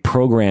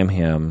program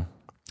him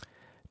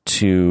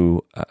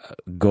to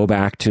go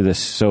back to this.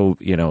 So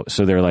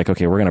they're like,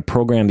 okay, we're going to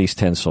program these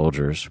 10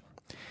 soldiers.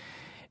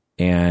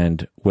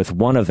 And with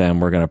one of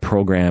them, we're going to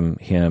program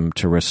him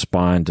to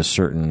respond to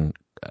certain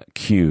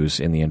cues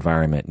in the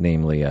environment,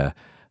 namely a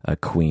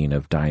queen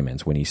of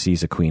diamonds. When he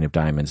sees a queen of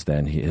diamonds,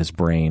 then his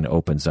brain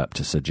opens up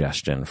to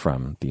suggestion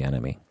from the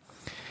enemy.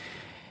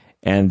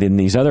 And then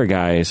these other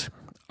guys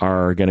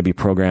are going to be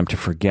programmed to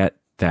forget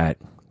that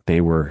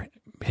they were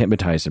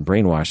hypnotized and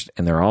brainwashed,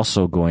 and they're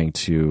also going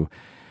to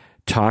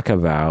talk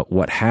about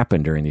what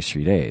happened during these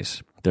 3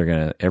 days.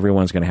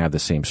 Everyone's going to have the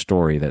same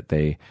story, that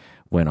they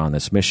went on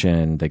this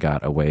mission, they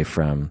got away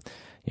from,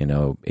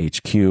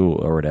 HQ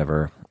or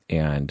whatever,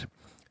 and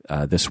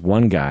this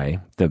one guy,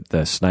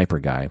 the sniper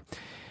guy,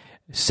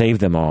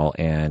 saved them all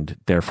and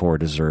therefore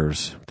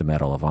deserves the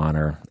Medal of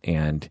Honor,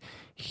 and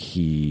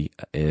he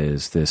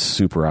is this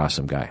super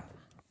awesome guy.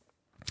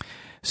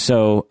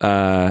 So,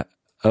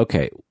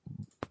 okay,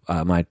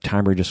 my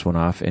timer just went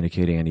off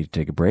indicating I need to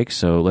take a break.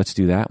 So let's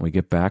do that. When we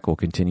get back, we'll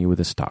continue with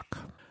this talk.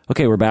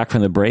 Okay, we're back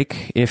from the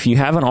break. If you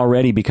haven't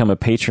already become a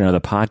patron of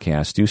the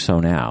podcast, do so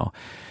now.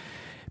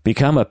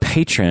 Become a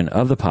patron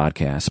of the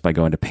podcast by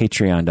going to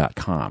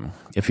patreon.com.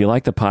 If you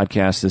like the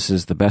podcast, this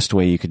is the best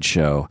way you could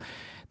show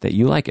that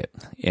you like it.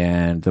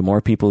 And the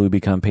more people who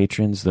become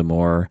patrons, the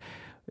more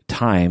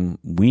time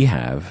we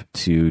have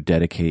to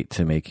dedicate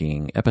to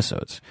making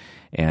episodes.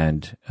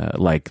 And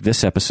like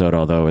this episode,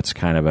 although it's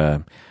kind of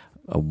a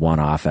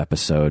one-off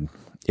episode,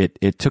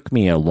 it took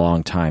me a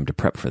long time to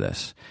prep for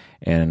this.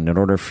 And in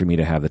order for me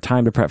to have the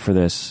time to prep for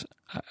this,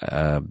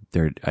 I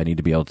need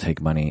to be able to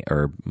take money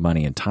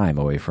and time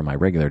away from my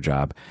regular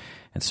job.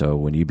 And so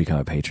when you become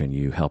a patron,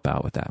 you help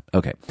out with that.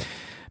 Okay.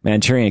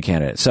 Manchurian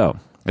candidate. So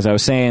as I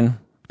was saying,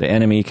 the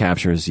enemy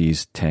captures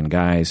these 10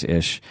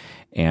 guys-ish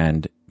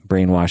and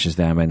brainwashes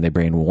them, and they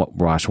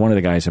brainwash one of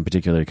the guys in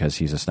particular because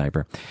he's a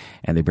sniper,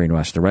 and they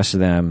brainwash the rest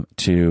of them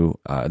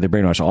they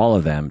brainwash all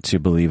of them to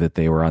believe that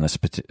they were on this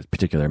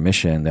particular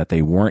mission, that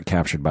they weren't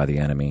captured by the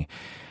enemy,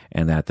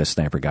 and that the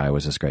sniper guy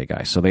was this great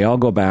guy. So they all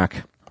go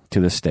back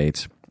to the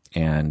States,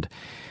 and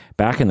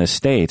back in the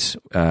States,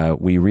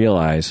 we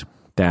realize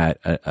that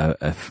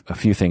a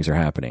few things are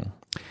happening.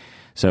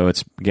 So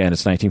it's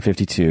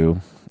 1952,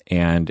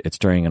 and it's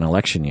during an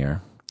election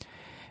year.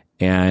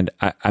 And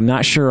I'm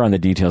not sure on the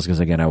details because,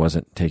 again, I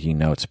wasn't taking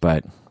notes.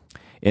 But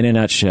in a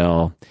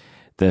nutshell,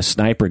 the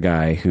sniper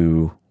guy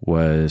who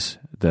was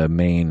the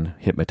main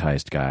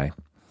hypnotized guy,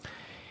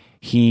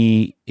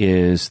 he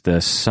is the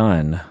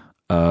son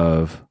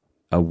of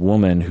a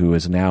woman who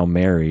is now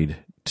married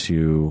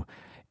to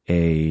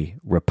a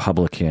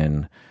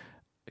Republican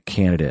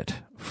candidate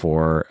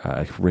for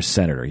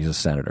senator. He's a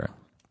senator.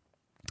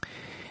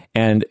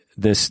 And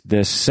this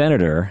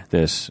senator,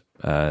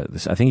 I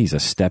think he's a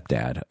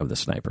stepdad of the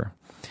sniper.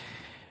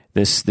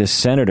 This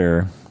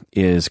senator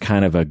is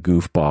kind of a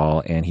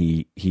goofball, and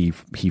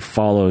he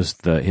follows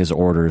his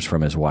orders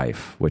from his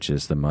wife, which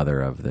is the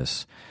mother of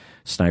this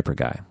sniper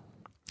guy.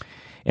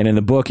 And in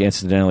the book,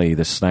 incidentally,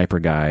 the sniper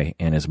guy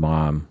and his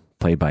mom,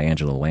 played by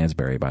Angela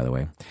Lansbury, by the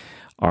way,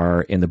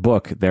 are in the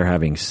book. They're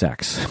having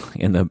sex.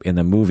 In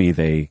the movie,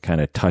 they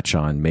kind of touch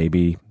on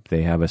maybe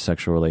they have a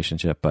sexual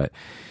relationship, but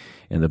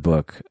in the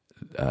book,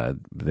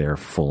 they're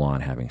full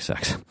on having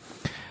sex.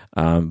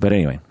 But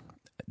anyway,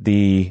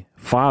 the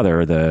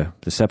father, the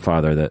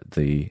stepfather,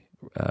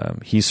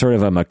 he's sort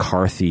of a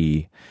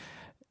McCarthy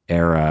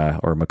era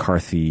or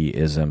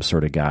McCarthyism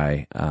sort of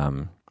guy,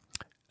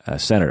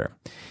 senator,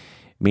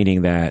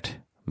 meaning that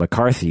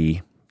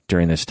McCarthy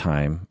during this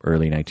time,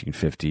 early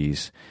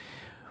 1950s,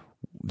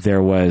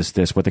 there was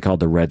this, what they called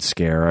the Red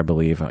Scare, I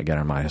believe. Again,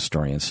 I'm not a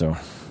historian, so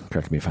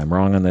correct me if I'm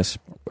wrong on this,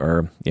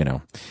 or,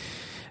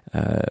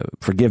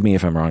 forgive me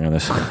if I'm wrong on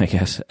this, I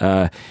guess.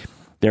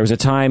 There was a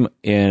time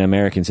in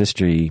American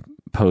history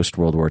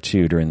post-World War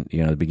II during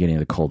the beginning of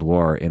the Cold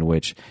War in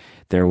which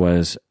there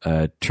was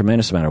a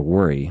tremendous amount of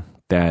worry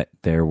that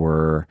there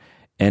were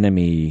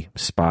enemy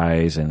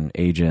spies and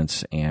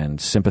agents and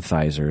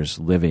sympathizers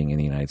living in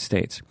the United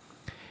States.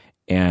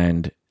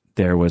 And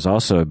there was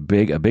also a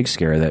big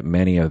scare that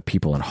many of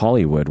people in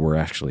Hollywood were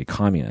actually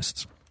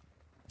communists.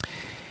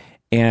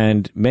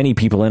 And many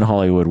people in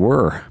Hollywood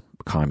were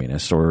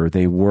communists, or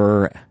they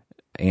were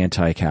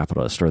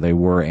anti-capitalist, or they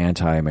were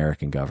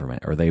anti-American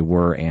government, or they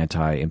were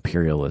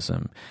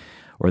anti-imperialism,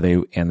 or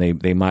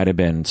they might have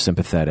been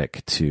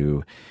sympathetic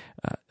to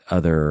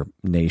other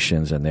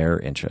nations and their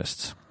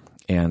interests.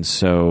 And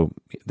so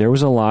there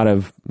was a lot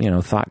of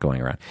thought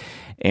going around,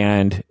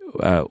 and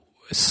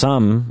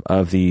some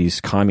of these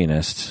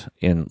communists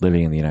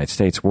living in the United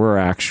States were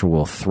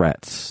actual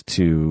threats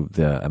to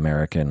the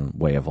American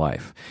way of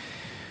life.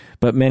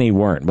 But many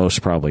weren't.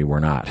 Most probably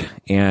were not.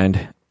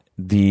 And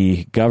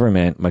the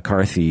government,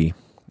 McCarthy,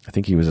 I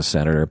think he was a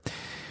senator,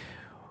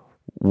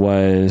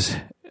 was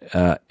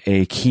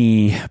a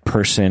key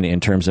person in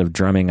terms of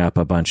drumming up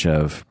a bunch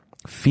of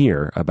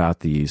fear about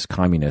these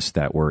communists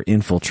that were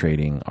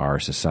infiltrating our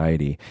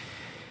society.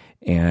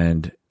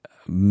 And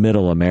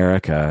middle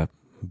America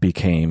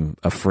became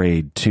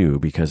afraid too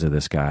because of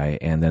this guy.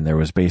 And then there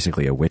was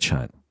basically a witch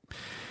hunt,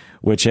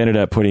 which ended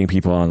up putting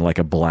people on like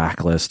a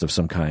blacklist of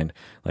some kind,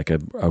 like a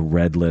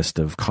red list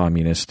of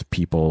communist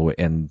people.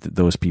 And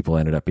those people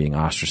ended up being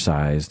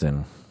ostracized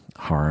and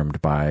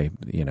harmed by,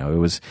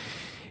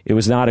 it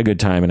was not a good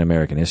time in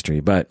American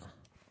history. But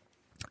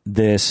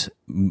this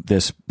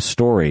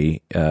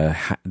story,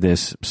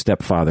 this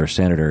stepfather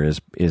senator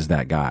is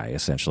that guy,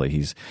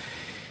 essentially.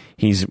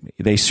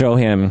 They show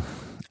him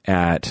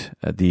at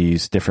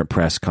these different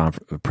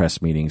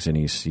press meetings, and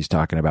he's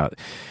talking about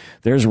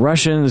there's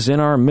Russians in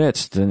our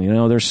midst, and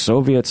there's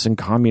Soviets and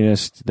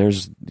communists.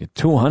 There's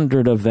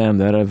 200 of them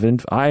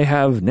that I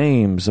have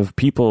names of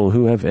people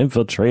who have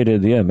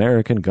infiltrated the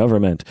American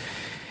government,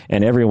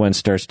 and everyone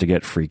starts to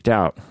get freaked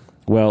out.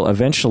 Well,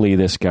 eventually,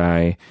 this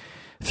guy,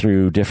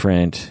 through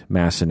different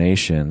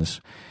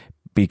machinations,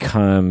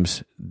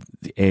 becomes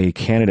a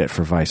candidate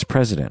for vice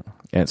president.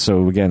 And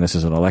so again, this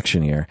is an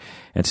election year,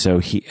 and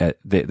so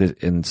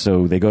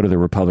so they go to the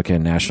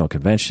Republican National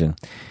Convention,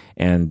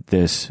 and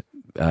this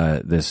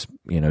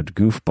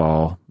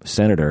goofball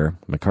senator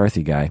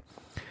McCarthy guy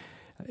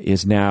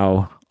is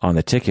now on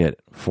the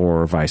ticket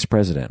for vice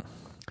president,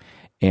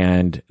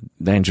 and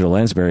Angela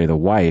Lansbury, the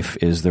wife,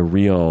 is the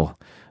real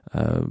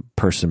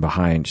person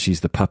behind.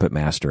 She's the puppet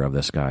master of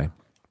this guy,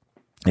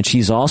 and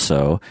she's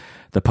also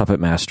the puppet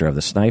master of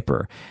the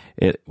sniper.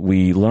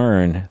 We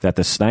learn that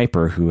the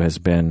sniper, who has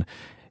been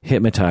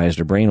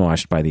hypnotized or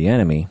brainwashed by the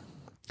enemy,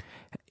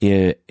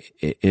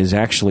 is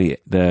actually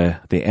the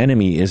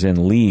enemy is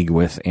in league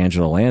with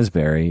Angela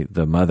Lansbury,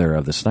 the mother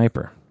of the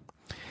sniper.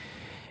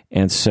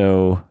 And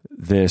so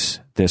this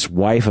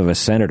wife of a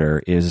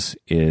senator is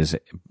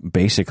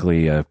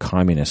basically a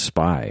communist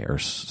spy or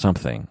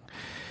something.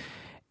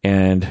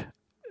 And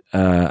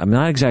I'm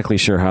not exactly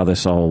sure how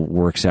this all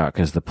works out,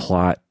 because the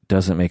plot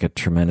doesn't make a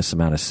tremendous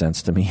amount of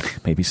sense to me.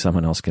 Maybe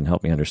someone else can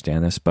help me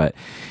understand this. But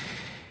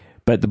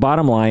the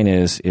bottom line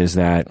is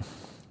that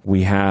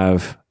we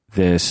have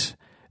this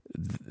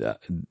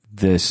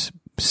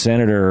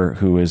senator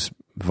who is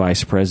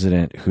vice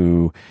president,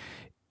 who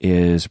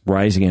is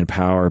rising in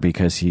power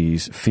because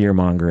he's fear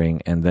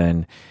mongering, and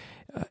then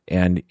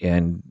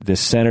and this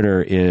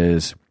senator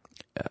is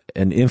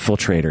an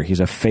infiltrator. He's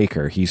a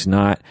faker. He's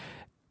not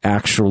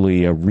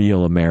actually a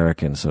real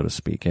American, so to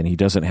speak, and he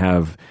doesn't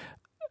have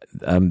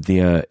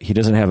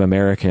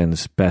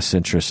Americans' best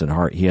interests in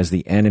heart. He has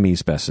the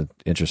enemy's best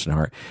interest in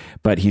heart.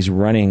 But he's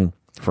running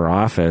for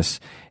office,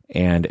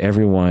 and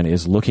everyone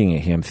is looking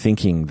at him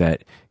thinking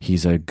that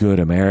he's a good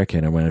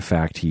American, and when in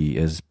fact he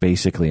is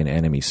basically an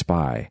enemy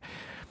spy.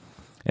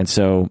 And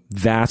so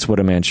that's what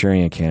a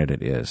Manchurian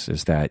candidate is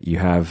that you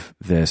have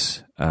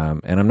this,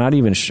 and I'm not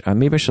even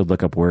maybe I should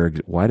look up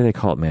why do they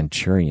call it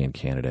Manchurian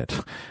candidate?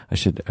 I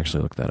should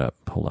actually look that up.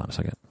 Hold on a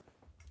second.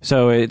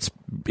 So I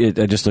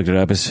just looked it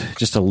up. It's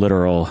just a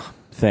literal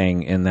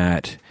thing in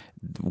that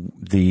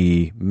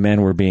the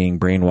men were being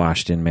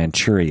brainwashed in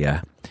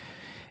Manchuria,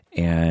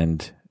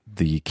 and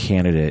the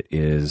candidate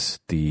is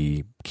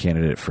the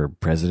candidate for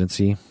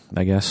presidency,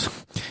 I guess.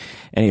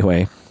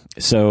 Anyway,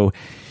 so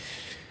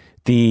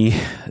the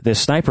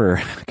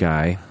sniper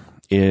guy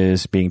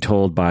is being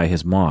told by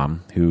his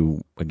mom,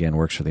 who again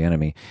works for the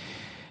enemy,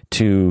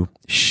 to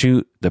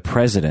shoot the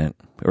president,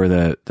 or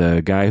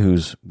the guy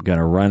who's going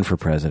to run for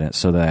president,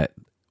 so that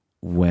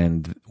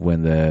when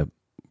the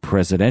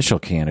presidential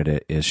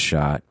candidate is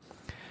shot,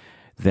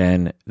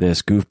 then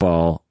this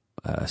goofball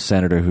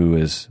senator who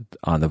is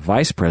on the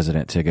vice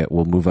president ticket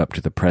will move up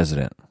to the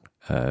president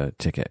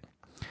ticket.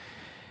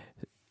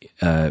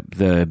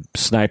 The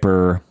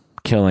sniper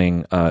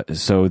killing,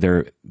 so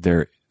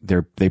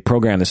they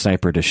program the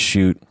sniper to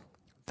shoot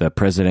the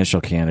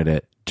presidential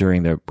candidate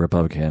during the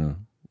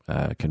Republican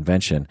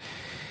convention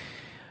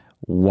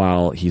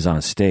while he's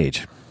on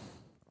stage.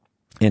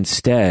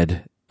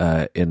 Instead,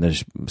 in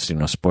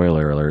the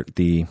spoiler alert,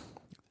 the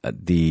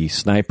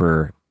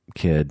sniper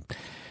kid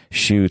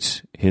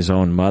shoots his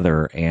own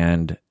mother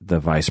and the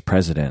vice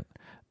president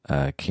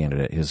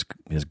candidate, his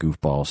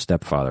goofball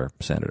stepfather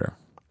senator.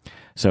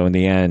 So in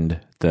the end,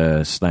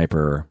 the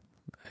sniper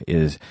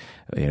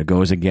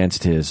goes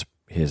against his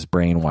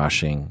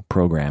brainwashing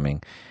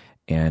programming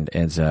and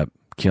ends up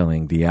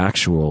killing the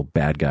actual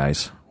bad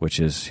guys, which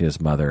is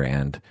his mother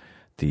and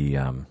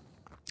the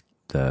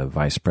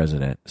vice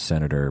president,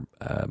 Senator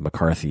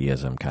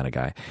McCarthyism kind of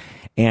guy.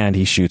 And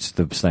the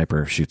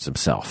sniper shoots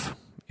himself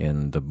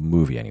in the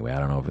movie anyway. I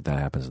don't know if that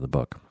happens in the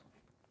book.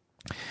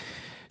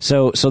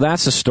 So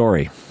that's the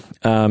story.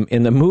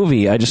 In the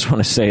movie, I just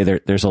want to say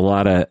there's a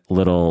lot of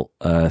little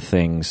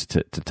things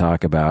to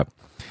talk about.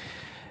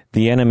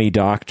 The enemy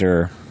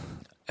doctor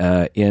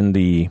in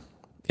the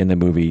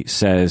movie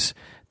says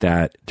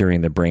that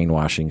during the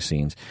brainwashing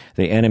scenes,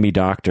 the enemy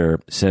doctor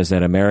says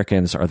that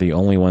Americans are the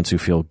only ones who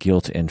feel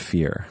guilt and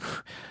fear.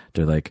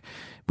 They're like,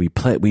 we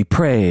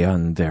prey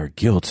on their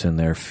guilt and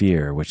their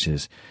fear, which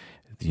is,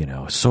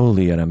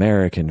 solely an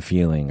American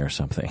feeling or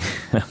something.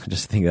 I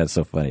just think that's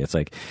so funny. It's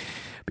like,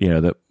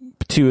 the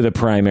two of the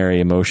primary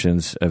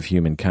emotions of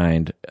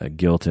humankind,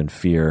 guilt and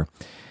fear,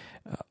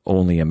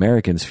 only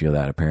Americans feel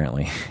that,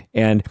 apparently.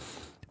 And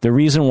the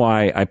reason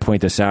why I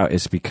point this out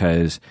is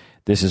because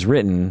this is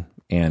written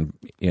and,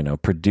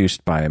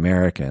 produced by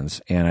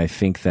Americans. And I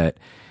think that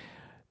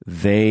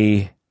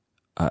the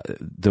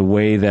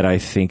way that I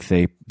think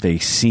they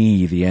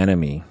see the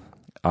enemy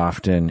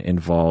often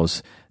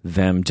involves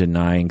them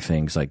denying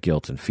things like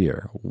guilt and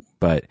fear.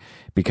 But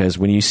because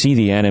when you see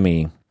the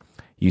enemy,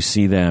 you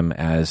see them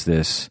as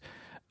this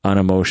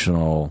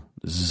unemotional,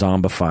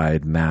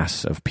 zombified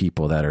mass of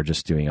people that are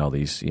just doing all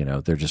these,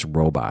 they're just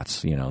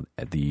robots,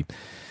 the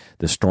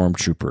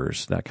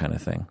stormtroopers, that kind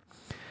of thing.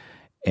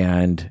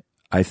 And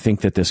I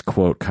think that this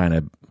quote kind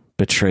of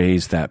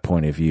betrays that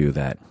point of view,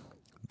 that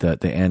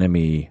the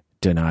enemy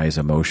denies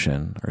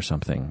emotion or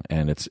something.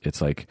 And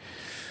it's like,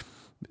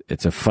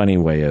 it's a funny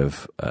way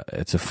of,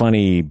 it's a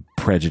funny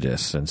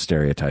prejudice and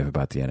stereotype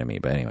about the enemy.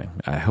 But anyway,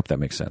 I hope that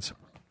makes sense.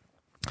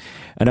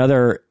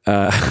 Another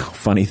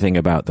funny thing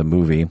about the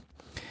movie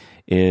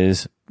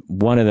is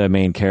one of the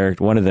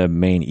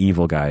main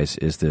evil guys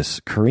is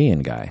this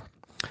Korean guy.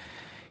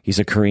 He's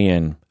a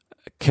Korean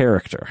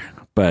character,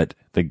 but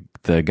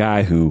the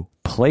guy who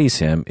plays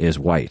him is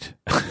white.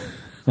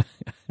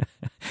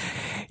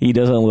 He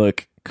doesn't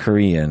look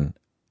Korean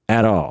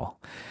at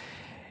all,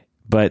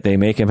 but they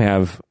make him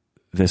have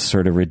this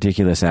sort of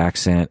ridiculous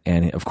accent.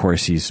 And of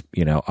course he's,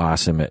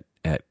 awesome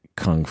at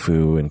Kung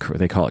Fu, and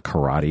they call it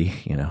karate,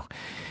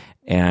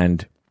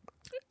 and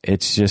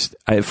it's just,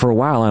 for a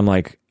while I'm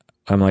like,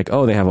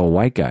 oh, they have a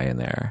white guy in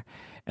there.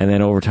 And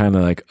then over time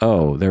they're like,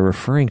 oh, they're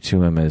referring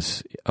to him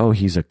as, oh,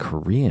 he's a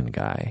Korean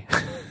guy.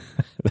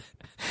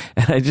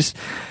 And I just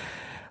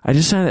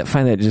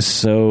find that just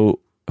so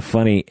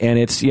funny. And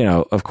it's,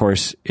 of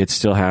course it's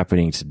still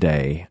happening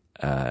today,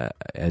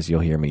 as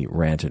you'll hear me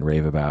rant and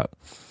rave about.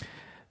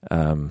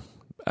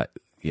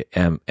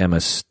 Emma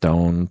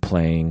Stone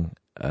playing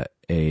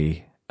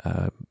a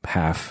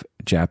half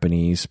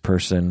Japanese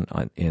person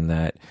in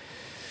that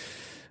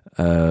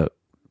Cameron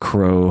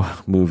Crowe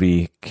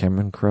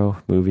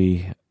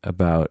movie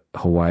about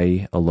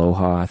Hawaii,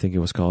 Aloha, I think it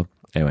was called.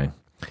 Anyway,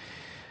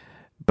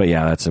 but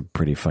yeah, that's a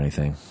pretty funny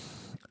thing.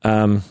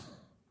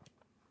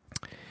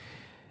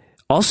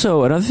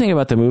 Also, another thing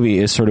about the movie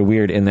is sort of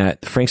weird in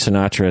that Frank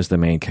Sinatra is the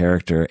main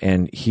character,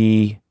 and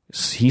he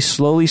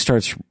slowly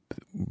starts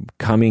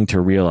coming to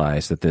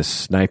realize that this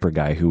sniper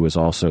guy who was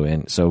also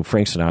in, so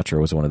Frank Sinatra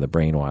was one of the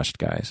brainwashed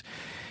guys,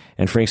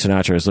 and Frank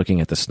Sinatra is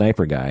looking at the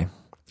sniper guy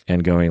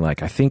and going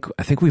like, I think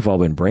we've all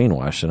been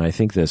brainwashed, and I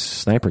think this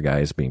sniper guy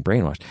is being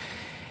brainwashed.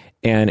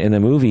 And in the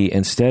movie,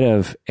 instead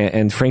of,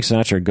 and Frank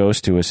Sinatra goes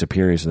to his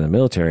superiors in the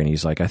military, and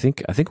he's like, I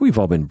think we've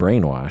all been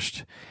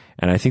brainwashed,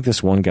 and I think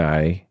this one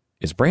guy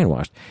is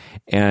brainwashed.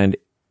 And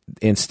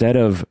instead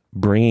of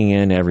bringing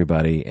in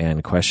everybody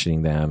and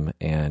questioning them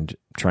and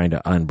trying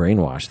to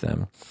unbrainwash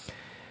them,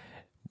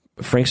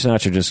 Frank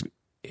Sinatra just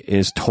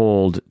is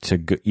told to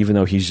go, even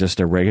though he's just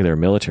a regular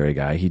military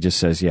guy, he just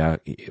says, yeah,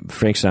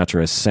 Frank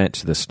Sinatra is sent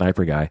to the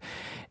sniper guy,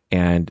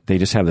 and they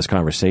just have this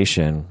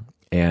conversation,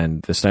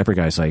 and the sniper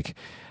guy's like,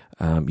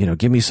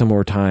 give me some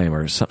more time,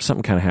 or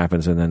something kind of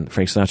happens. And then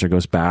Frank Sinatra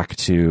goes back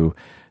to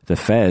the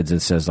feds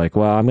and says like,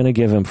 well, I'm going to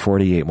give him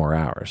 48 more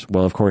hours.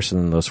 Well, of course,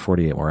 in those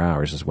 48 more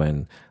hours is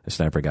when the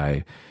sniper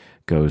guy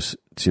goes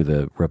to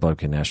the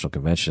Republican National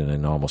Convention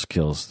and almost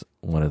kills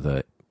one of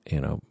the,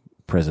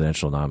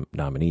 presidential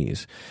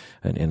nominees,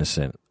 an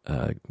innocent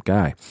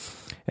guy.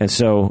 And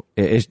so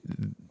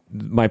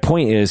my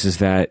point is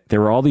that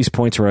there were all these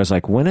points where I was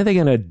like, when are they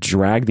going to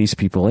drag these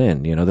people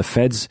in? The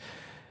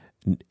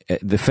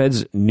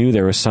feds knew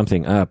there was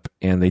something up,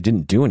 and they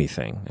didn't do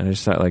anything. And I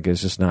just thought, like,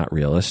 it's just not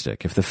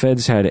realistic. If the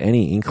feds had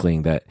any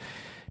inkling that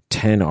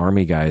 10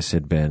 army guys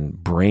had been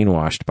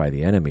brainwashed by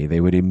the enemy, they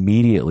would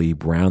immediately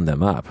round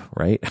them up,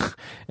 right?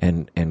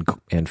 and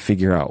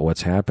figure out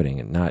what's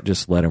happening, and not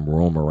just let them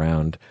roam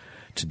around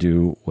to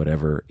do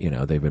whatever,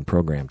 they've been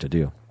programmed to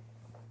do.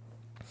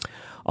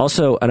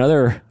 Also,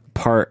 another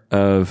part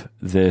of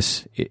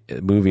this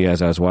movie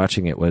as I was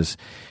watching it was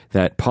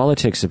that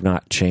politics have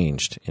not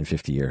changed in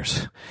 50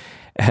 years.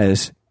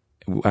 As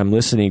I'm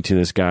listening to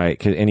this guy,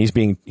 and he's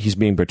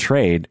being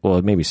portrayed,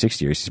 well, maybe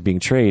 60 years,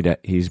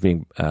 he's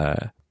being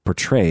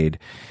portrayed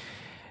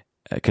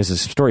because the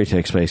story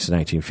takes place in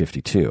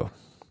 1952.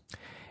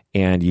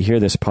 And you hear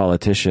this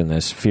politician,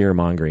 this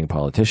fear-mongering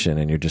politician,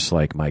 and you're just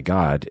like, my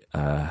God,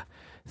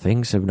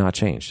 things have not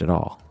changed at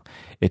all.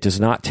 It does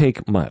not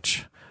take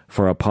much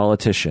for a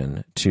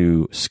politician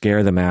to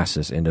scare the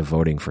masses into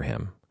voting for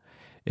him.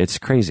 It's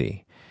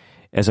crazy.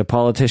 As a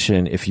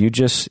politician, if you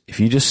just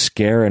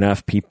scare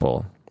enough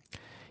people,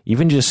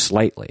 even just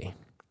slightly,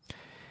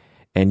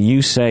 and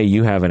you say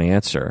you have an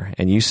answer,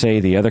 and you say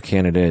the other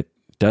candidate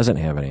doesn't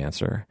have an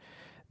answer,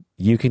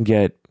 you can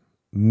get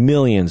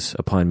millions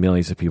upon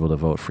millions of people to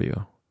vote for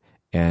you,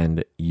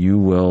 and you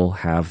will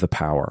have the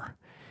power.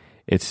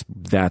 It's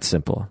that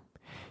simple.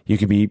 You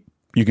could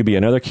be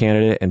another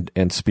candidate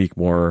and speak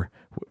more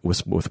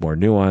with more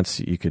nuance.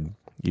 You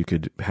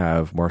could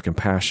have more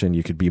compassion.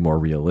 You could be more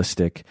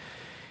realistic.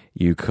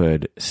 You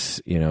could,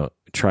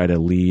 try to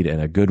lead in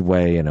a good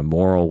way, in a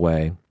moral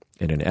way,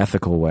 in an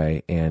ethical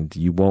way, and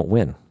you won't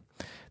win.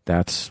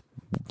 That's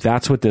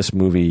what this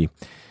movie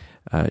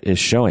is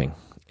showing.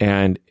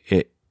 And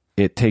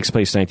it takes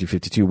place in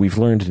 1952. We've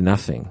learned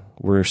nothing.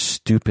 We're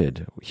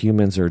stupid.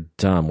 Humans are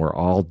dumb. We're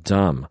all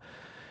dumb.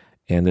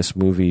 And this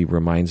movie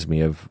reminds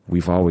me of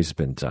we've always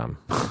been dumb.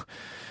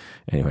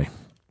 Anyway,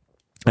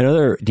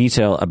 another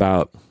detail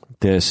about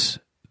this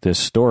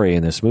story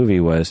in this movie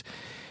was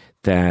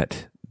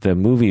that the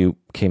movie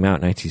came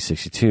out in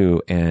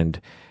 1962, and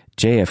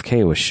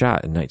JFK was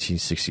shot in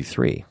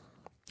 1963.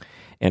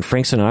 And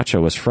Frank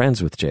Sinatra was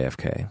friends with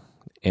JFK.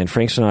 And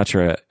Frank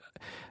Sinatra,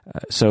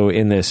 so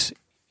in this,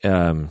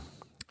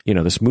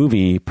 this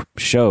movie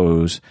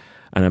shows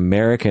an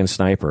American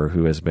sniper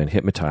who has been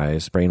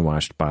hypnotized,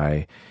 brainwashed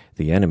by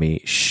the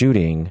enemy,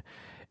 shooting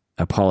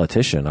a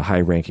politician, a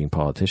high-ranking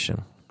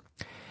politician.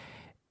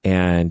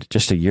 And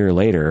just a year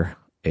later,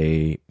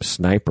 a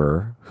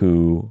sniper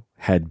who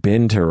had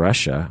been to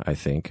Russia, I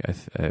think,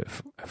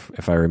 if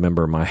I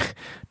remember my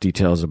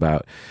details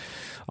about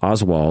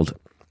Oswald.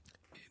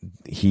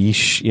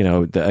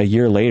 A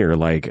year later,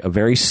 like a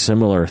very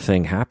similar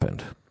thing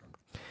happened,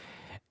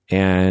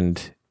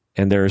 and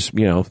there's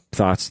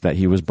thoughts that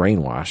he was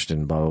brainwashed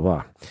and blah blah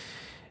blah.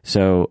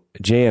 So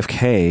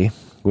JFK,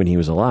 when he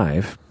was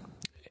alive,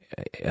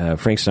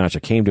 Frank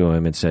Sinatra came to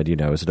him and said,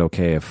 is it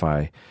okay if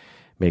I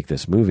make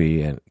this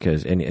movie? And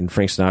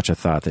Frank Sinatra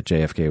thought that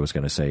JFK was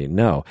going to say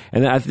no.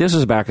 And this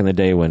was back in the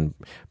day when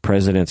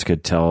presidents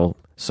could tell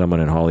someone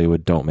in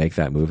Hollywood, don't make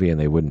that movie, and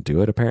they wouldn't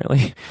do it,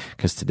 apparently,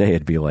 because today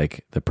it'd be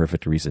like the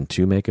perfect reason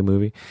to make a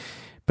movie.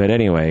 But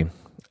anyway,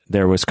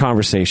 there was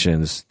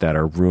conversations that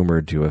are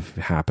rumored to have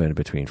happened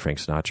between Frank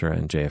Sinatra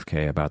and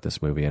JFK about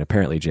this movie, and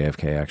apparently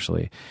JFK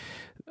actually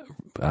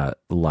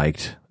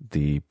liked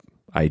the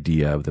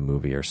idea of the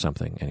movie or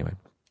something. Anyway,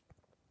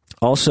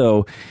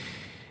 also,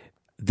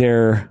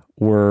 there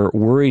were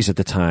worries at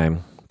the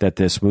time that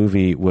this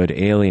movie would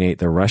alienate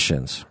the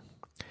Russians,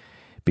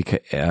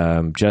 because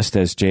just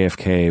as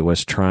JFK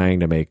was trying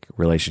to make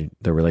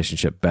the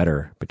relationship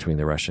better between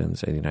the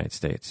Russians and the United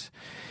States.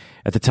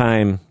 At the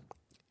time,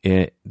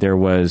 there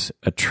was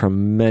a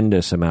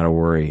tremendous amount of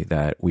worry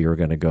that we were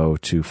going to go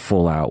to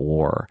full-out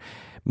war.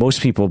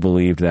 Most people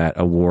believed that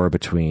a war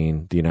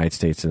between the United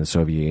States and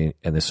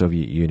the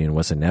Soviet Union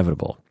was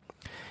inevitable.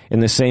 In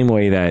the same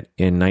way that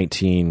in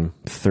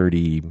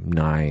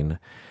 1939,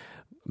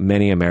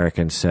 many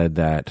Americans said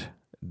that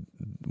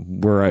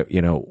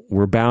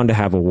we're bound to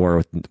have a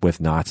war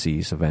with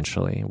Nazis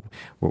eventually.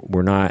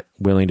 We're not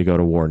willing to go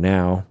to war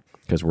now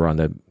because we're on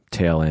the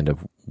tail end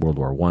of World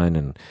War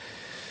I,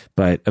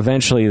 but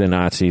eventually the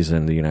Nazis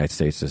and the United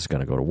States is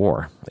going to go to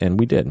war, and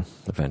we did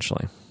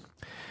eventually.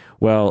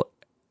 Well,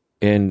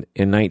 in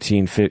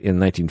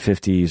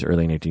 1950s,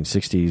 early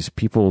 1960s,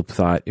 people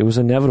thought it was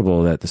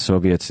inevitable that the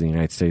Soviets and the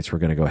United States were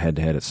going to go head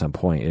to head at some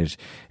point. It's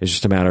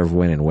just a matter of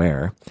when and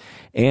where.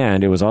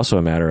 And it was also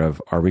a matter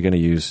of, are we going to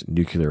use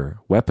nuclear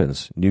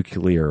weapons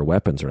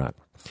or not?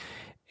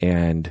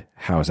 And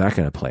how is that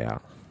going to play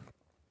out?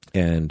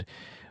 And,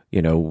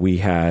 we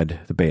had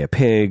the Bay of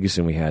Pigs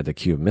and we had the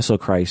Cuban Missile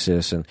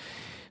Crisis. And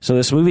so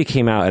this movie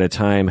came out at a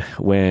time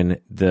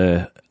when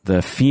the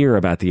fear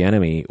about the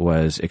enemy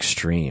was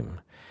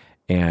extreme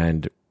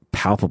and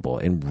palpable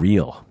and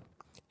real.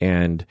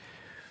 And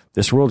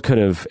this world could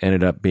have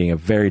ended up being a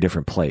very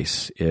different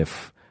place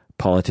if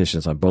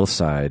politicians on both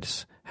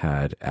sides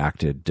had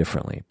acted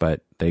differently,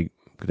 but they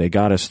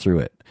got us through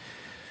it.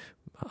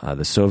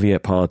 The Soviet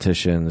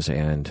politicians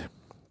and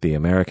the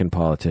American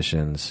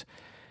politicians,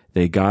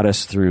 they got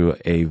us through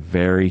a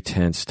very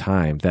tense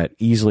time that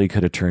easily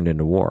could have turned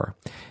into war.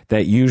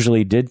 That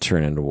usually did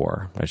turn into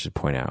war, I should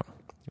point out.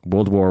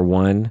 World War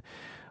I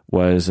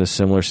was a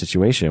similar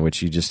situation in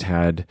which you just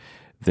had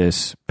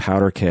this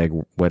powder keg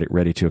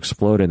ready to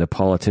explode, and the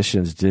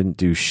politicians didn't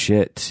do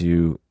shit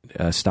to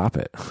stop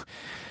it.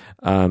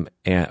 And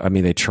I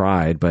mean, they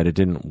tried, but it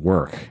didn't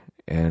work.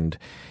 And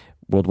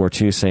World War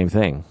II, same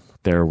thing.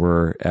 There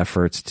were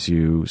efforts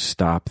to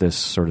stop this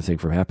sort of thing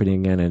from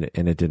happening again,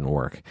 and it didn't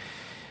work.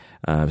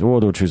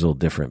 World War II is a little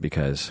different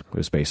because it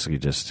was basically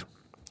just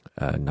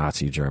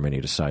Nazi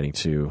Germany deciding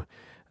to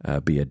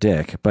be a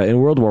dick. But in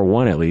World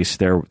War I, at least,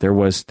 there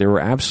were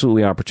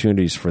absolutely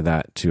opportunities for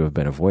that to have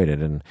been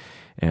avoided,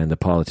 and the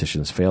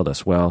politicians failed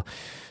us. Well,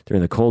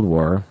 during the Cold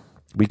War,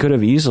 we could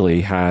have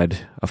easily had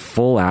a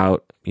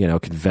full-out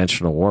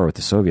conventional war with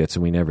the Soviets,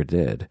 and we never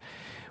did.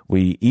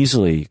 We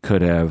easily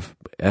could have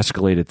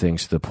escalated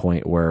things to the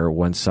point where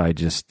one side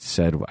just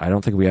said, I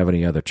don't think we have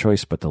any other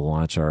choice but to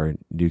launch our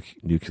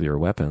nuclear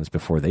weapons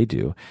before they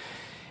do.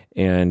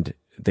 And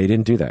they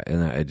didn't do that.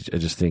 And I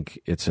just think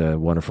it's a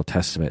wonderful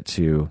testament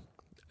to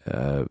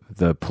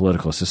the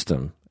political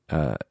system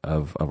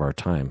of our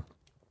time.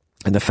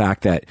 And the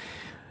fact that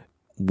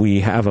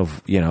we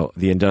have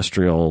the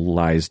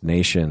industrialized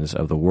nations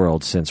of the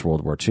world since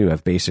World War II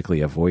have basically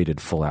avoided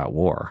full-out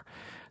war.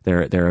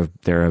 There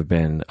have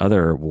been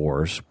other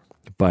wars,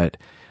 but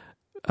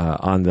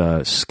on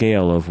the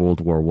scale of World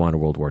War I or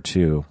World War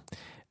II,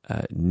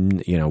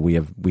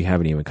 we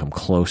haven't even come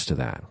close to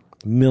that.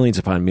 Millions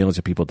upon millions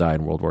of people died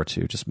in World War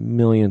II, just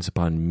millions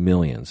upon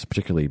millions,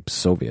 particularly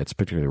Soviets,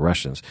 particularly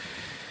Russians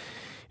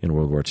in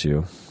World War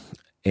II,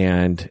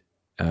 and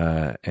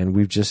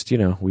we've just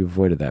we've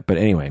avoided that. But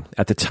anyway,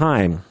 at the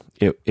time,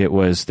 there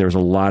was a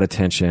lot of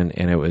tension,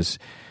 and it was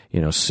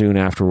soon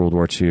after World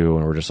War II,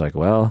 and we're just like,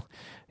 well,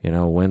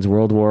 when's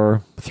World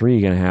War III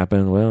going to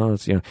happen? Well,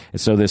 it's and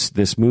so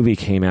this movie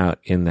came out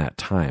in that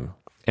time,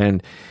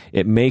 and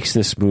it makes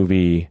this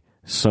movie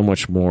so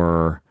much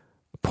more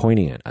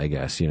poignant, I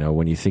guess,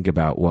 when you think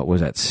about what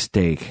was at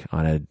stake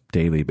on a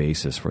daily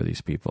basis for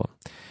these people.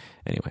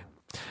 Anyway.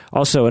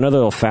 Also, another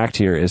little fact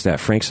here is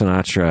that Frank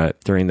Sinatra,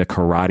 during they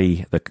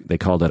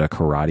called it a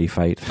karate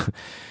fight,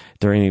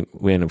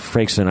 when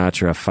Frank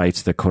Sinatra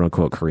fights the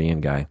quote-unquote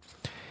Korean guy,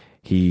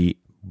 he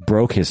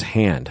broke his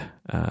hand,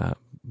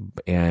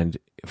 and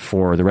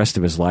for the rest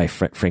of his life,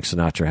 Frank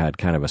Sinatra had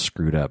kind of a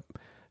screwed up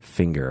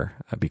finger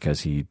because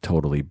he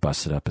totally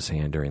busted up his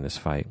hand during this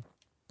fight.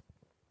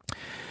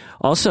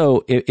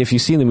 Also, if you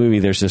see in the movie,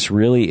 there's this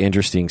really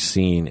interesting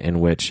scene in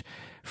which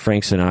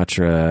Frank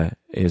Sinatra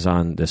is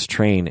on this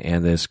train,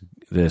 and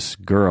this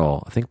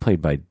girl, I think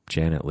played by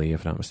Janet Leigh,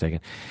 if I'm not mistaken,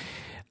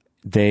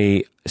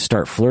 they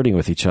start flirting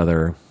with each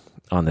other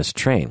on this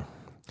train.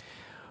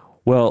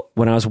 Well,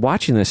 when I was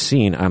watching this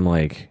scene, I'm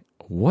like,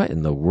 what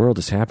in the world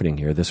is happening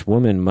here? This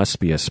woman must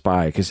be a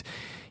spy, because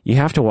you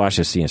have to watch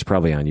this scene. It's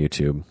probably on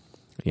YouTube.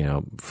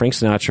 Frank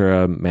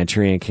Sinatra,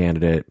 Manchurian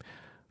Candidate,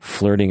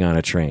 flirting on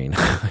a train.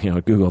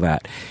 Google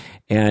that.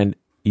 And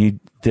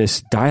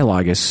this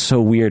dialogue is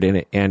so weird.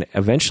 And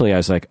eventually I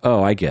was like,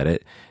 oh, I get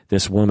it.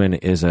 This woman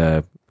is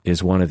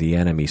one of the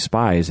enemy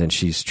spies, and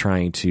she's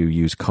trying to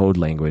use code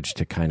language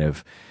to kind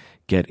of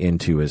get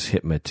into his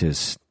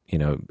hypnotism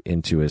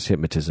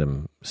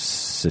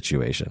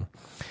situation.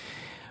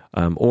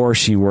 Or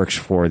she works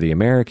for the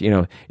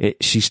American,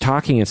 she's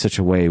talking in such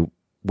a way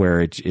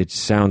where it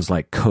sounds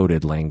like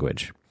coded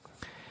language.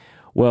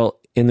 Well,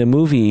 in the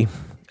movie,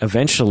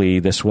 eventually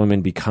this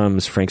woman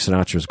becomes Frank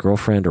Sinatra's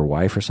girlfriend or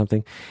wife or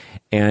something.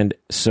 And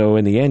so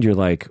in the end, you're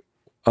like,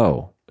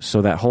 oh,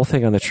 so that whole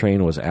thing on the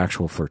train was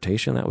actual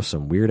flirtation? That was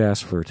some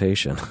weird-ass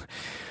flirtation.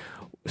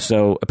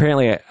 So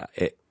apparently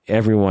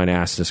everyone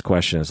asked this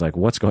question. It's like,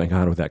 what's going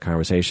on with that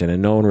conversation?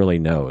 And no one really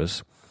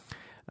knows.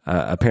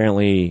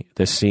 Apparently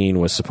this scene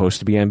was supposed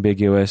to be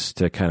ambiguous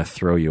to kind of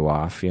throw you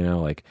off,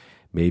 like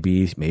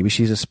maybe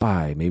she's a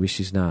spy, maybe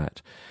she's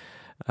not.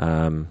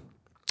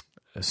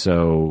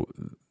 So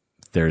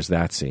there's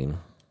that scene.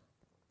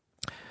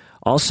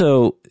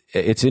 Also,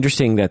 it's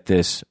interesting that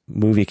this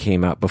movie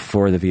came out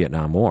before the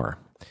Vietnam War.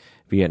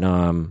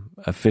 Vietnam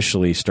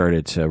officially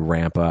started to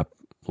ramp up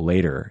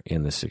later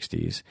in the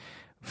 60s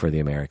for the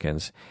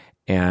Americans.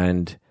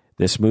 And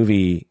this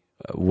movie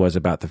was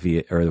about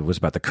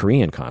the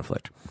Korean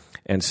conflict.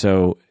 And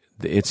so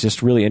it's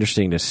just really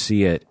interesting to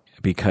see it,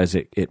 because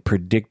it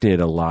predicted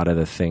a lot of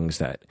the things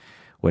that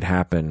would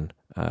happen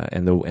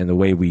and the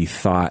way we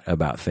thought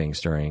about things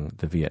during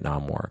the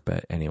Vietnam War.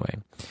 But anyway,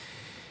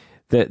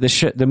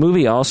 the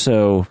movie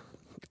also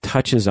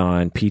touches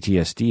on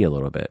PTSD a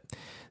little bit.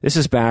 This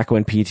is back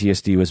when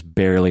PTSD was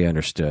barely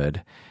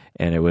understood,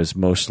 and it was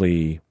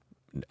mostly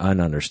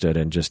ununderstood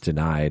and just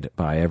denied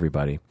by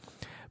everybody.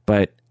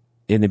 But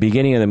in the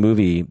beginning of the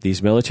movie,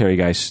 these military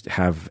guys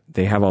have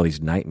all these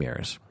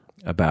nightmares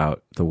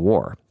about the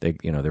war.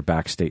 They're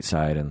back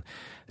stateside and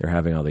they're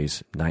having all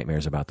these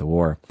nightmares about the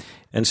war.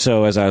 And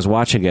so as I was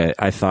watching it,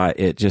 I thought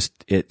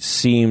it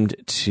seemed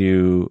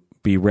to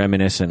be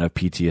reminiscent of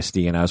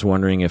PTSD. And I was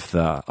wondering if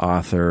the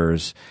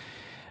authors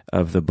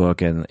of the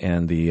book and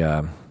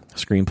the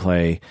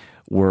screenplay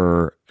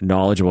were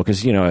knowledgeable,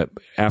 because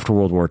after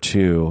World War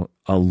II,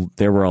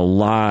 there were a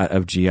lot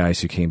of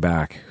GIs who came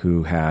back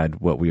who had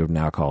what we would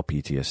now call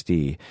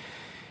PTSD,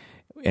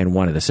 and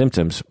one of the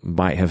symptoms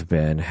might have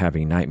been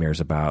having nightmares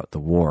about the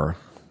war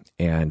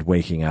and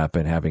waking up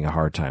and having a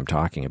hard time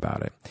talking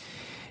about it.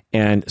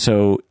 And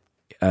so,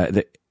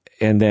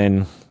 and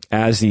then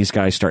as these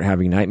guys start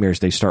having nightmares,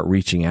 they start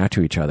reaching out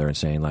to each other and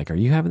saying, like, "Are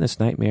you having this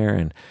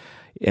nightmare?"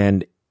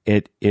 And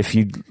if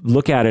you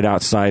look at it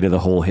outside of the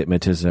whole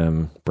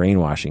hypnotism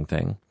brainwashing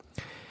thing,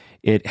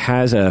 it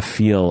has a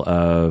feel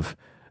of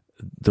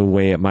the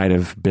way it might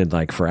have been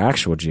like for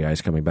actual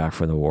GIs coming back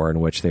from the war,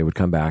 in which they would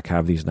come back,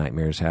 have these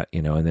nightmares, and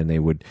then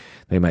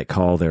they might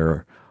call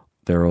their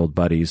old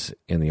buddies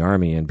in the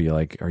army and be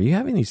like, "Are you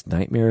having these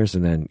nightmares?"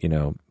 And then,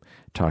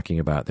 talking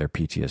about their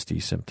PTSD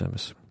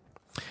symptoms.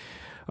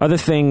 Other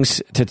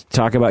things to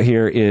talk about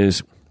here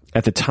is,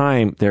 at the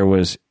time, there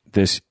was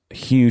this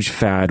huge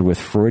fad with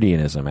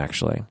Freudianism,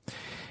 actually.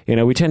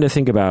 We tend to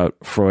think about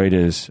Freud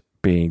as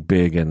being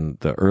big in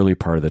the early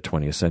part of the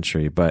 20th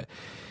century,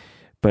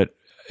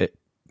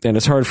 and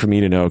it's hard for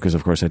me to know because,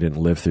 of course, I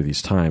didn't live through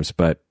these times.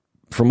 But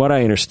from what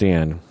I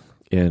understand,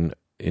 in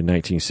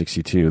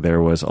 1962,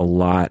 there was a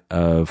lot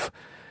of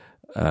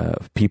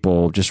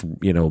people, just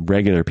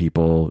regular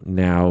people,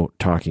 now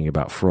talking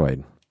about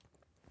Freud,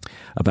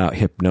 about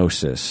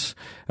hypnosis,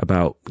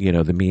 about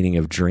the meaning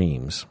of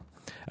dreams,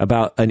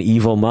 about an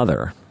evil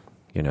mother.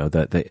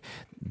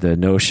 The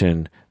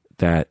notion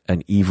that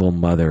an evil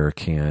mother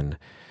can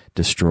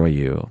destroy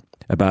you,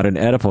 about an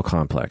Oedipal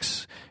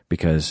complex,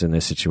 because in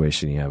this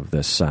situation you have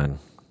the son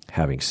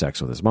having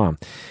sex with his mom,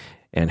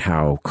 and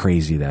how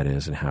crazy that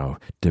is and how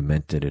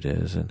demented it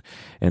is.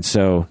 And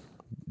so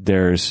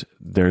there's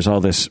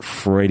all this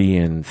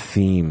Freudian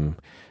theme,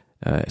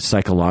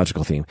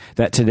 psychological theme,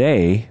 that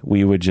today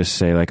we would just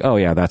say like, oh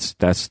yeah, that's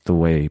the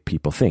way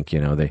people think,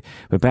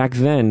 but back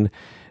then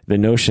the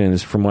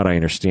notions, from what I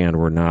understand,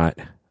 were not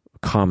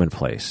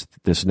commonplace.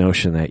 This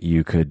notion that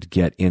you could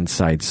get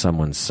inside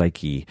someone's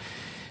psyche,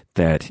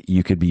 that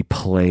you could be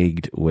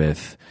plagued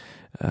with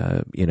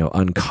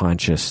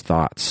unconscious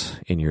thoughts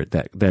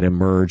that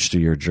emerge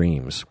through your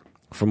dreams.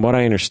 From what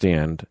I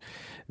understand,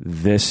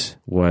 this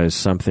was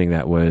something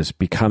that was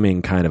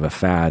becoming kind of a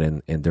fad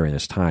and during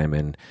this time,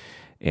 and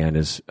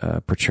is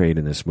portrayed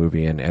in this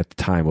movie, and at the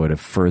time would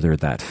have furthered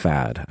that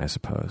fad, I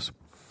suppose.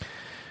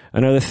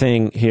 Another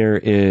thing here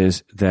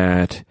is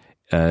that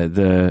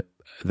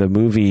the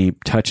movie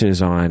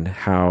touches on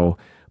how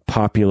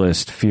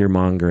populist,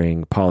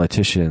 fear-mongering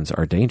politicians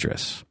are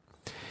dangerous.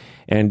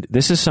 And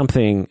this is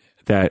something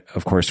that,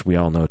 of course, we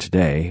all know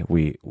today.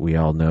 We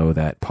all know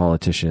that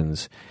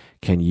politicians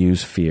can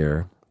use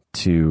fear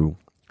to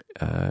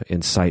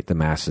incite the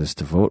masses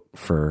to vote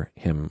for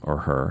him or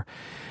her.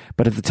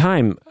 But at the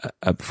time,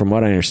 from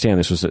what I understand,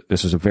 this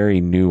was a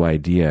very new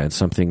idea and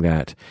something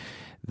that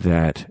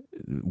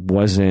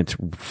wasn't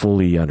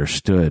fully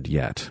understood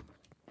yet.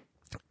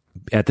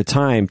 At the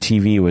time,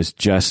 TV was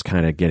just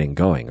kind of getting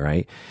going,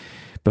 right?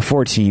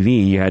 Before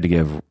TV, you had to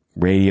give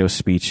radio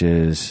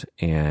speeches,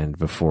 and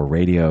before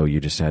radio, you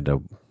just had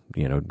to,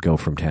 go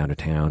from town to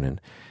town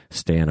and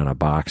stand on a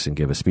box and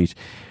give a speech.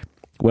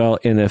 Well,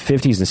 in the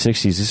 50s and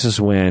 60s, this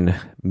is when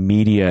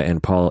media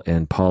and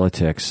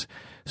politics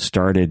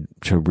started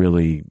to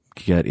really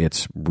get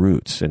its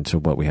roots into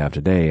what we have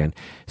today. And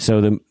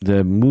so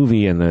the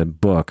movie and the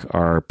book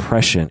are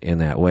prescient in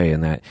that way,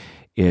 in that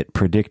it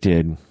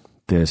predicted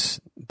this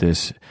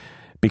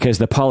because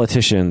the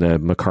politician, the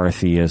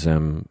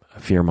McCarthyism,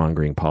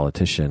 fear-mongering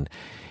politician,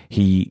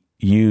 he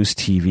used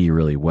TV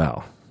really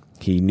well.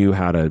 He knew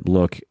how to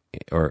look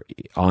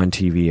on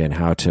TV and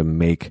how to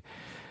make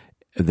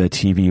the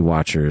TV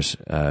watchers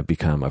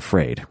become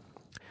afraid.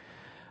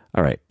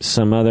 All right,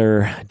 some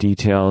other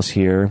details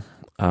here.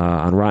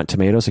 On Rotten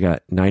Tomatoes, I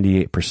got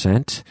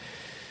 98%,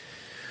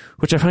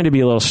 which I find to be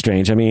a little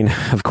strange. I mean,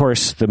 of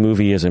course, the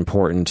movie is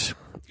important,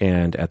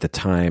 and at the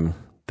time,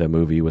 the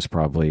movie was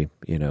probably,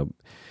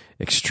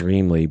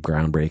 extremely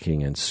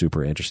groundbreaking and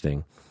super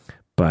interesting.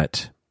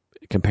 But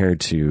compared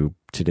to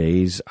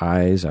today's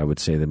eyes, I would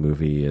say the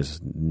movie is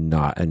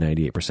not a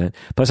 98%.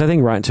 Plus, I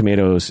think Rotten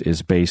Tomatoes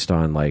is based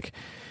on like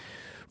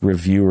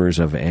reviewers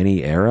of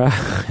any era.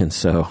 And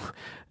so,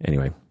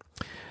 anyway,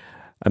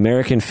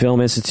 American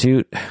Film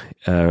Institute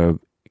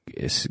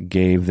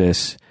gave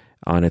this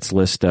on its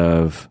list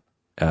of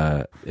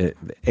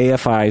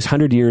AFI's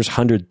 100 Years,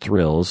 100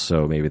 Thrills,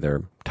 so maybe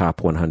their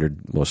top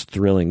 100 most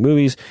thrilling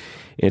movies.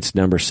 It's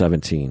number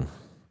 17.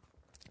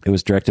 It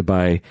was directed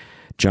by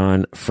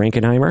John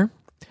Frankenheimer,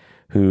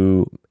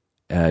 who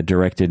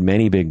directed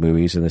many big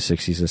movies in the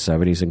 60s and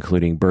 70s,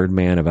 including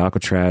Birdman of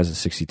Alcatraz in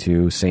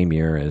 62, same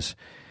year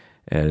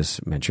as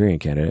Manchurian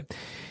Candidate.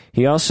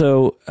 He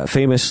also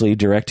famously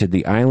directed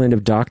The Island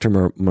of Dr.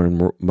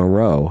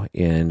 Moreau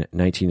in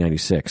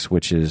 1996,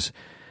 which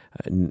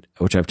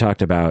I've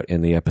talked about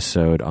in the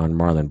episode on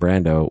Marlon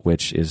Brando,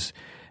 which is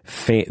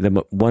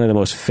one of the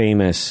most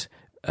famous,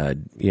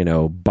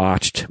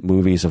 botched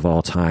movies of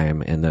all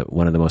time, and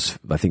one of the most,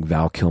 I think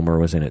Val Kilmer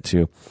was in it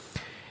too.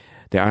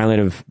 The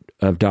Island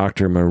of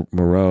Dr.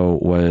 Moreau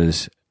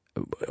was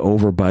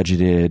over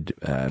budgeted.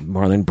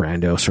 Marlon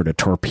Brando sort of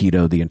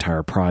torpedoed the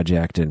entire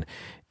project, and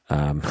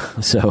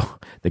so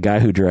the guy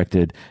who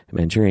directed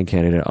Manchurian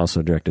Candidate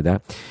also directed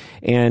that.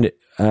 And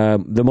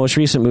the most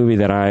recent movie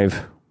that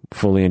I've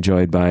fully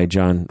enjoyed by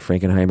John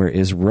Frankenheimer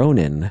is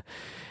Ronin,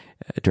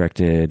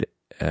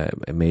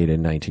 made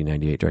in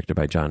 1998, directed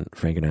by John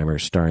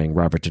Frankenheimer, starring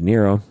Robert De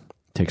Niro.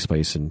 Takes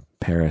place in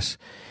Paris,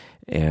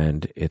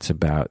 and it's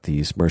about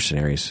these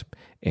mercenaries.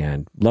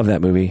 And love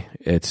that movie.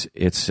 It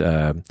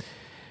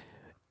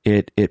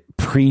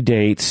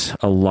predates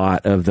a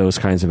lot of those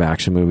kinds of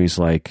action movies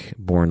like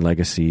Bourne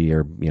Legacy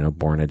or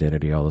Bourne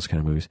Identity, all those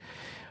kind of movies.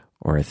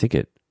 Or I think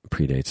it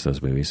predates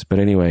those movies. But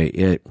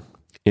anyway,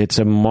 it's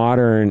a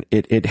modern.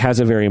 It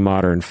has a very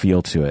modern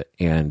feel to it,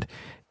 and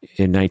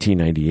in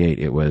 1998,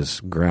 it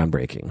was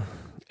groundbreaking,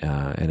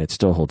 and it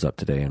still holds up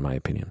today, in my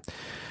opinion.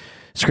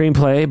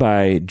 Screenplay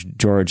by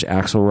George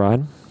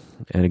Axelrod,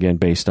 and again,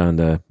 based on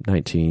the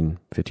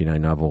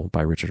 1959 novel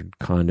by Richard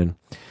Condon.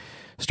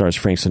 Stars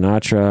Frank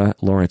Sinatra,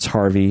 Lawrence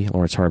Harvey.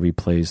 Lawrence Harvey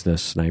plays the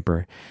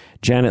sniper.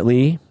 Janet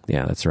Leigh,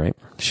 yeah, that's right.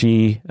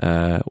 She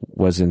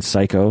was in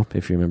Psycho,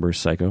 if you remember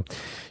Psycho.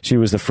 She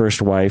was the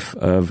first wife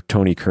of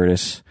Tony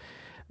Curtis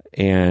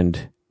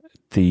and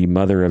the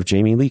mother of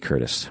Jamie Lee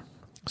Curtis.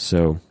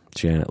 So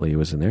Janet Leigh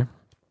was in there.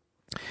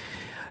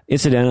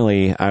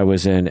 Incidentally, I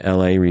was in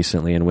LA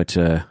recently and went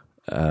to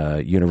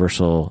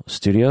Universal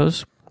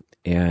Studios,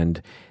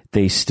 and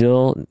they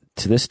still,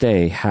 to this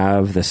day,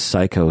 have the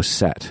Psycho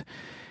set.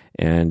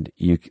 And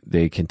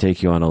they can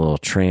take you on a little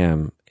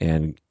tram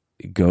and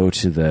go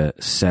to the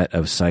set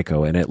of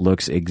Psycho, and it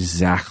looks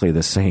exactly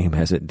the same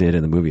as it did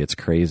in the movie. It's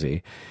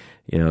crazy.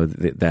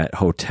 That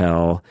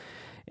hotel,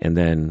 and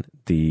then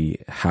the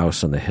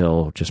house on the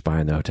hill just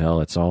behind the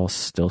hotel, it's all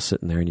still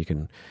sitting there, and you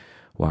can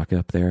walk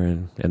up there,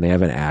 and they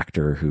have an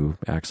actor who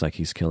acts like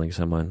he's killing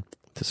someone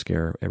to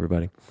scare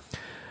everybody.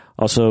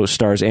 Also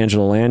stars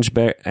Angela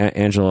Lansbury.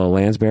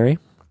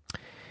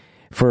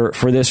 For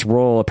this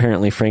role,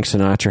 apparently Frank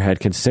Sinatra had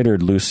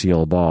considered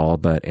Lucille Ball,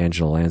 but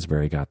Angela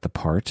Lansbury got the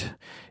part.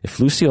 If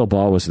Lucille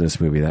Ball was in this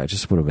movie, that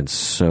just would have been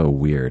so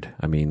weird.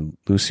 I mean,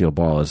 Lucille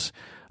Ball is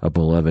a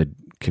beloved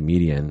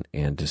comedian,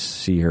 and to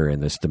see her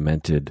in this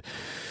demented,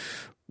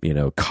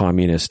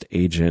 communist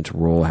agent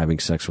role having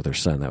sex with her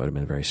son, that would have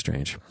been very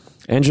strange.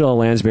 Angela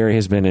Lansbury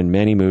has been in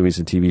many movies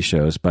and TV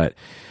shows, but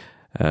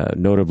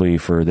Notably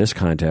for this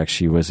context,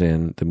 she was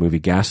in the movie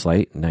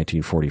Gaslight in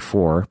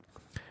 1944,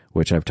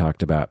 which I've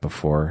talked about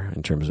before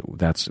in terms of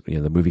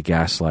the movie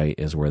Gaslight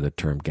is where the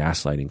term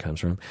gaslighting comes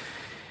from.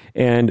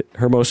 And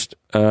her most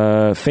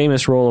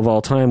famous role of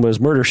all time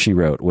was Murder, She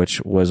Wrote,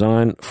 which was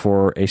on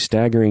for a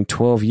staggering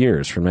 12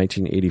 years from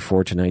 1984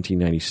 to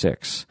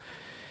 1996.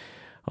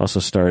 Also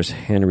stars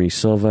Henry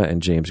Silva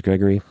and James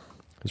Gregory.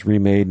 It was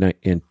remade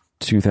in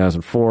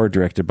 2004,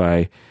 directed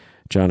by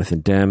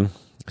Jonathan Demme,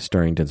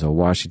 starring Denzel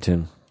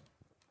Washington.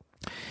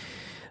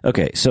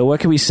 Okay, so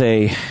what can we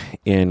say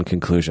in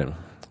conclusion?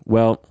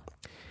 Well,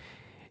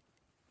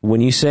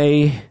 when you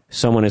say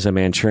someone is a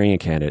Manchurian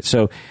candidate,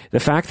 so the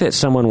fact that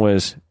someone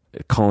was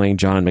calling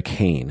John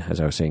McCain, as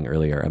I was saying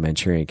earlier, a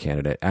Manchurian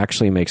candidate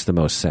actually makes the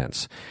most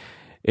sense.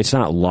 It's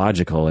not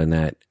logical in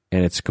that,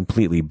 and it's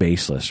completely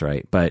baseless,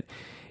 right? But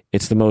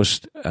it's the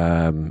most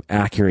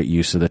accurate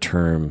use of the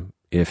term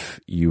if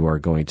you are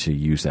going to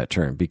use that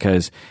term,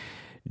 because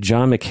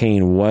John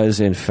McCain was,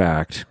 in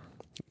fact,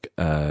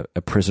 a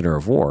prisoner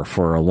of war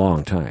for a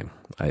long time.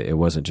 It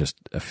wasn't just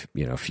a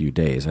few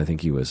days. I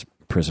think he was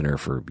prisoner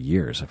for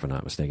years, if I'm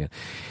not mistaken.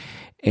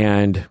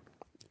 And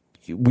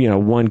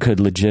one could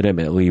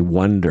legitimately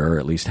wonder, or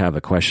at least have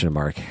a question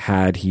mark,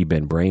 had he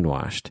been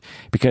brainwashed?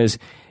 Because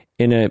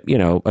in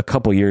a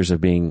couple years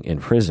of being in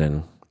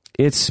prison,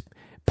 it's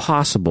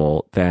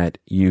possible that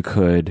you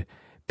could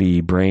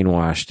be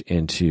brainwashed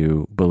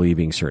into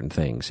believing certain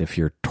things. If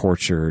you're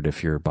tortured,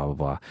 if you're blah, blah,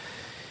 blah,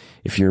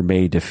 if you're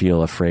made to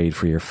feel afraid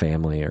for your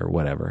family or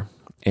whatever.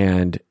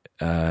 And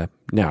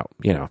now,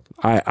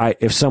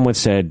 if someone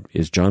said,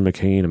 is John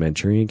McCain a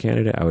Manchurian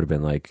candidate? I would have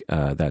been like,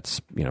 that's,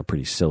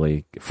 pretty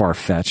silly,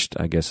 far-fetched,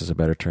 I guess is a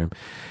better term.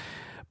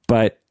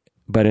 But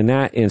in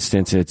that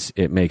instance,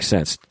 it makes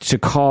sense. To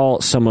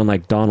call someone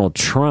like Donald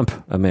Trump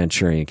a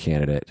Manchurian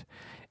candidate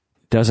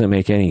doesn't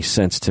make any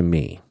sense to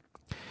me.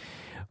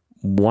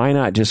 Why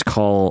not just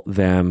call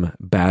them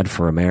bad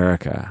for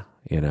America?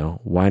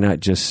 Why not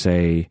just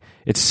say,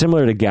 it's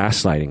similar to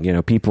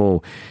gaslighting.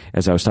 People,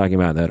 as I was talking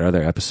about in that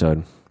other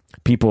episode,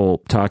 people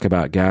talk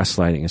about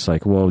gaslighting. It's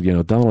like, well,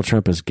 Donald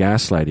Trump is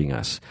gaslighting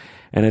us.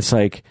 And it's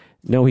like,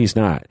 no, he's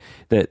not.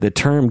 The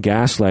term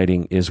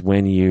gaslighting is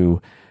when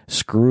you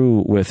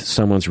screw with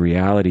someone's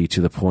reality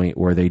to the point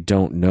where they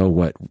don't know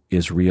what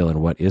is real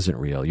and what isn't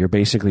real. You're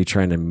basically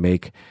trying to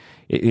make,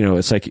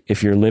 it's like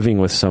if you're living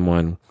with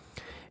someone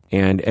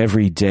and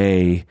every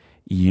day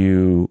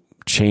you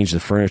change the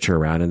furniture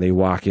around and they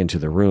walk into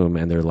the room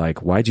and they're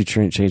like, why'd you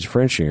change the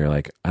furniture? And you're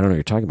like, I don't know what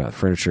you're talking about. The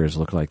furniture has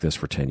looked like this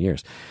for 10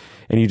 years.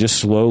 And you just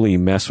slowly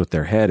mess with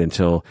their head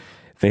until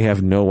they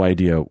have no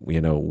idea,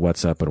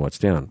 what's up and what's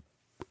down.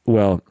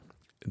 Well,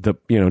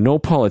 no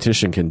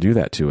politician can do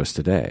that to us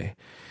today,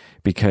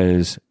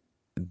 because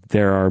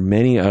there are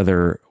many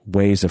other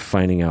ways of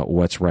finding out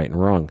what's right and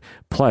wrong.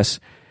 Plus,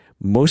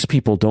 most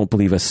people don't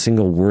believe a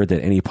single word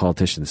that any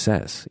politician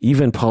says,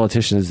 even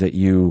politicians that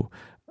you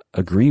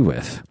agree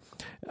with.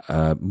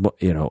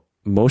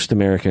 Most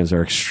Americans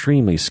are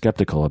extremely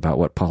skeptical about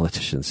what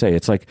politicians say.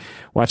 It's like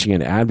watching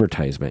an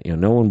advertisement.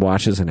 No one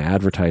watches an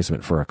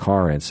advertisement for a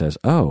car and says,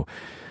 oh,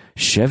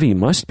 Chevy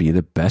must be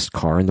the best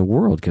car in the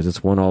world because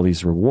it's won all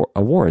these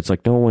awards.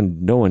 Like no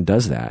one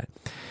does that.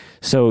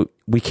 So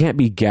we can't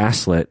be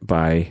gaslit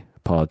by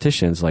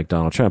politicians like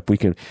Donald Trump.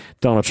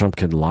 Donald Trump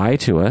can lie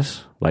to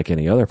us like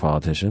any other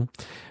politician,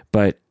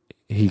 but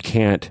he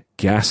can't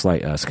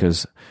gaslight us,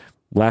 because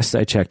last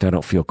I checked, I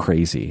don't feel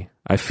crazy.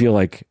 I feel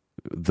like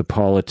the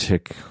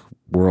politic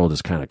world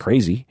is kind of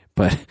crazy,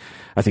 but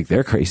I think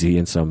they're crazy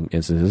in some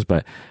instances,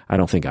 but I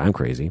don't think I'm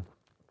crazy.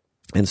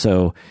 And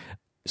so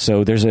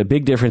there's a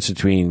big difference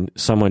between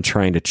someone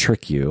trying to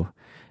trick you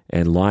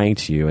and lying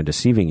to you and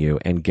deceiving you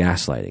and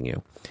gaslighting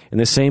you. In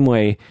the same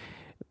way,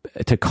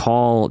 to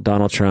call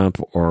Donald Trump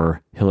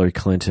or Hillary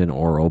Clinton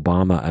or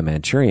Obama a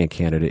Manchurian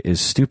candidate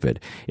is stupid.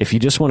 If you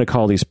just want to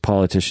call these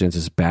politicians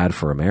as bad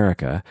for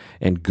America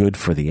and good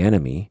for the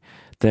enemy,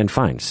 then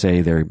fine, say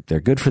they're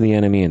good for the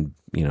enemy and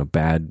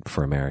bad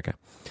for America.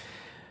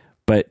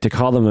 But to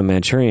call them a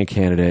Manchurian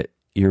candidate,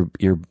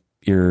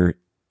 you're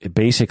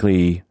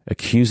basically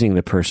accusing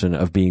the person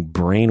of being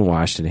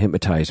brainwashed and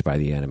hypnotized by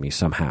the enemy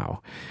somehow,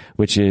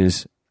 which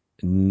is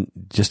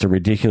just a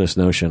ridiculous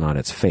notion on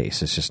its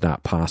face. It's just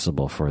not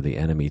possible for the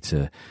enemy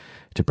to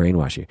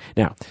brainwash you.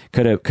 Now,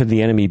 could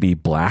the enemy be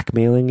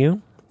blackmailing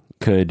you?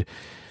 Could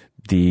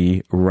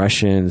the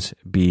Russians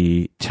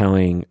be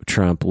telling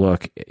Trump,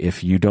 look,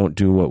 if you don't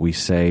do what we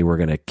say, we're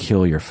going to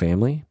kill your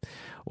family,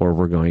 or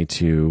we're going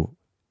to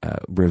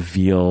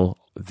reveal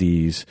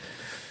these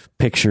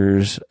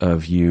pictures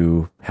of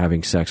you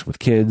having sex with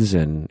kids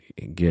and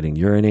getting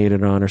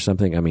urinated on or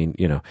something? I mean,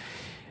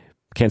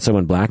 can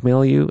someone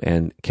blackmail you,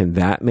 and can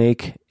that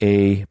make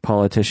a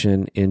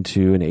politician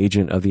into an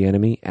agent of the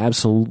enemy?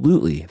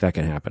 Absolutely, that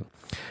can happen.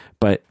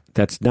 But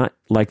that's not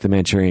like the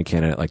Manchurian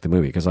candidate, like the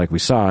movie, because like we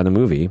saw in the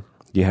movie,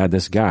 you had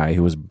this guy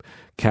who was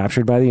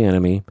captured by the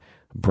enemy,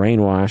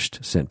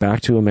 brainwashed, sent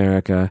back to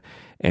America,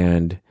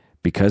 and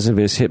because of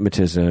his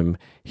hypnotism,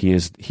 he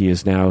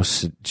is now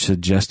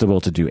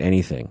suggestible to do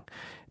anything.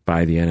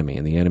 by the enemy,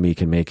 and the enemy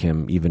can make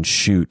him even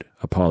shoot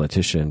a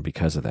politician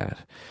because of that.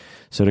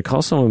 So to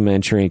call someone a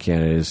Manchurian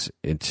candidate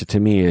to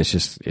me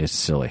it's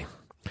silly.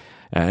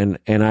 And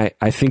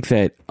I think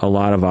that a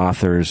lot of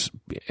authors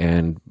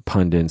and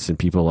pundits and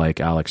people like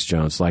Alex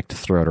Jones like to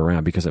throw it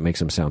around because it makes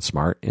them sound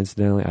smart.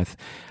 Incidentally,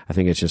 I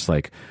think it's just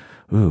like,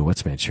 ooh,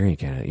 what's Manchurian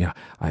candidate? Yeah,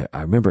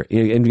 I remember,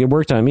 and it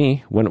worked on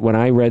me when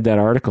I read that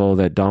article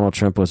that Donald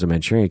Trump was a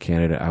Manchurian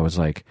candidate. I was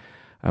like,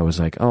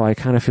 oh, I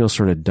kind of feel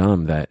sort of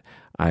dumb that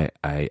I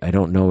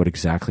don't know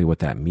exactly what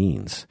that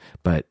means.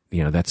 But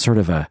that's sort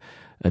of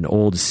an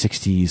old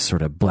 60s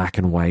sort of black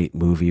and white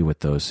movie with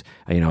those,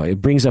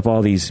 it brings up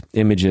all these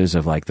images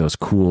of like those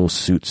cool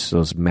suits,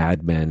 those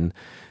Mad Men,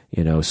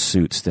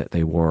 suits that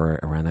they wore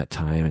around that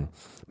time. And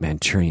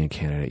Manchurian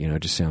candidate, it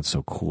just sounds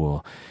so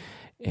cool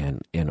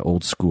and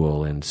old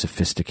school and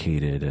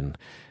sophisticated and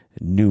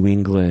New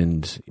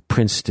England,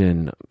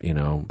 Princeton,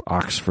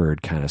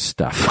 Oxford kind of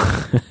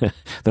stuff.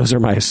 Those are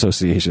my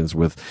associations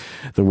with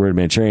the word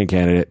Manchurian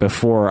candidate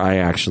before I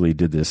actually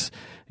did this,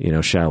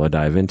 shallow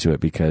dive into it,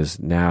 because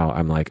now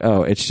I'm like,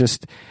 oh, it's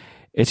just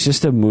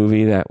a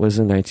movie that was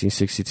in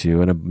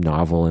 1962 and a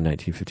novel in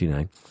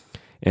 1959.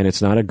 And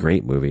it's not a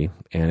great movie.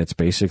 And it's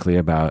basically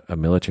about a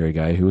military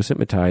guy who was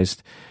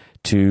hypnotized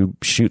to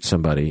shoot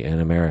somebody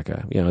in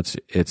America.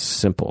 It's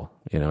simple.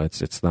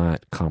 It's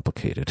not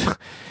complicated.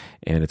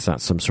 And it's not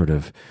some sort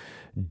of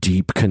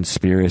deep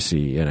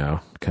conspiracy,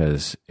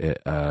 because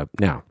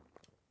now,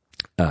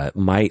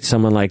 might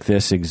someone like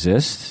this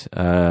exist?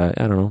 I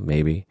don't know,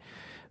 maybe.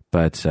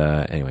 But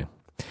anyway.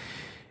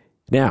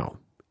 Now,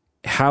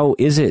 how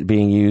is it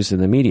being used in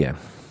the media?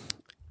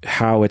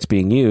 How it's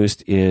being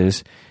used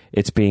is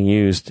it's being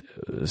used,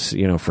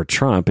 for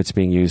Trump, it's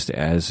being used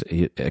as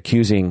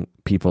accusing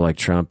people like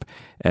Trump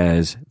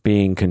as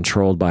being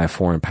controlled by a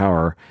foreign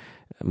power,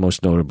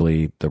 most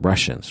notably the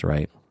Russians,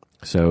 right?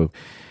 So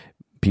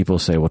people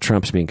say, well,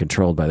 Trump's being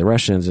controlled by the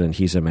Russians and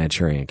he's a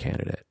Manchurian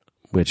candidate,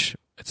 which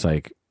it's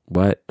like,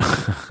 what?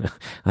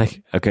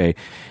 Like, okay,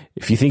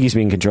 if you think he's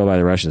being controlled by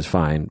the Russians,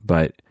 fine.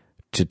 But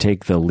to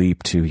take the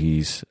leap to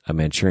he's a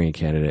Manchurian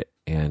candidate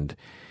and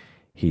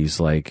he's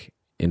like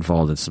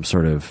involved in some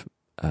sort of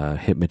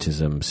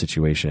hypnotism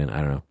situation,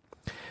 I don't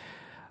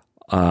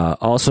know.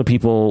 Also,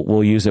 people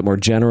will use it more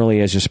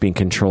generally as just being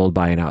controlled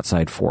by an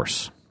outside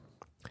force.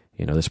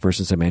 This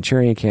person's a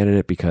Manchurian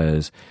candidate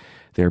because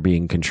they're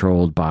being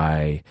controlled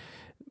by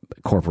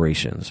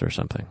corporations or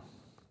something.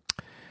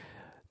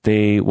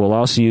 They will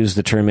also use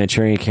the term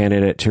Manchurian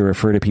candidate to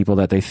refer to people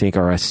that they think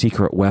are a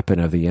secret weapon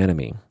of the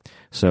enemy.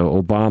 So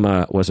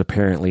Obama was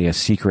apparently a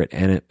secret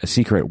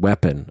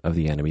weapon of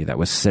the enemy that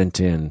was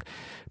sent in,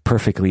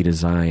 perfectly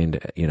designed,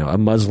 a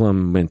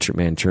Muslim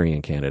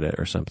Manchurian candidate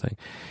or something.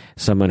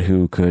 Someone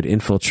who could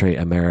infiltrate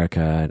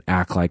America and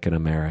act like an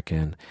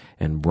American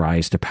and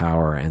rise to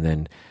power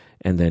and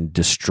then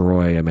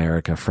destroy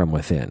America from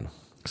within.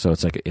 So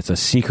it's a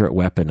secret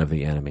weapon of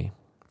the enemy.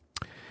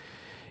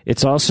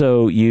 It's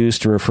also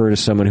used to refer to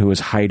someone who is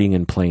hiding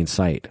in plain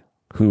sight,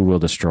 who will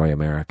destroy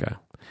America.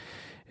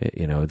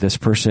 This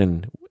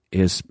person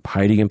is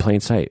hiding in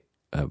plain sight.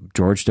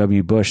 George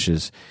W. Bush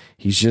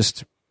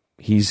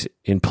he's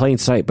in plain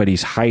sight, but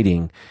he's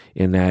hiding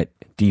in that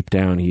deep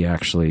down he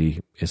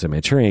actually is a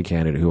Manchurian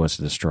candidate who wants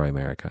to destroy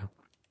America.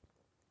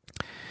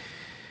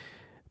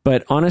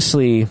 But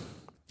honestly,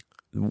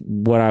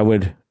 what I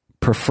would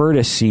prefer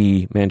to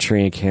see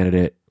Manchurian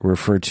candidate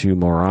referred to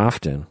more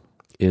often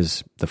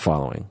is the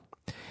following.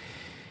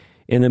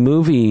 In the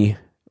movie,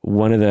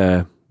 one of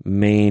the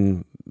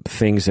main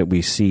things that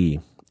we see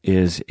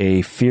is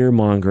a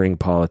fear-mongering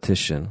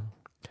politician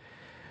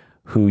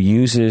who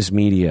uses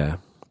media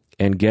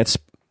and gets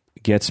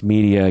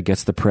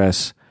the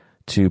press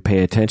to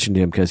pay attention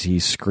to him because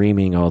he's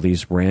screaming all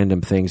these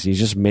random things. He's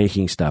just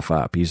making stuff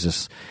up.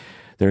 There's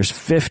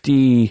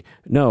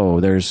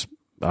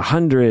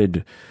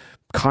 100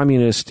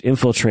 communist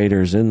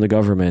infiltrators in the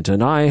government,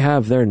 and I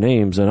have their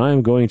names, and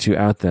I'm going to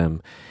out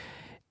them.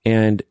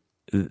 And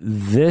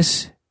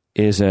this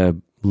is a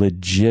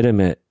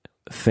legitimate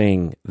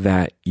thing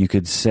that you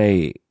could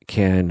say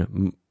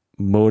can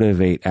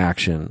motivate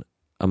action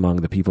among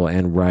the people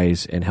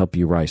and help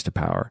you rise to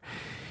power.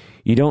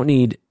 You don't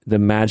need the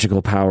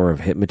magical power of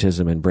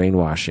hypnotism and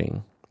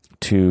brainwashing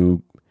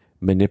to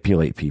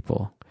manipulate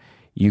people.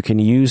 You can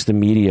use the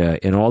media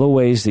in all the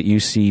ways that you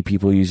see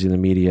people using the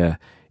media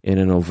in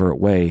an overt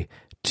way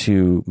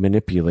to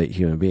manipulate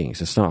human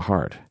beings. It's not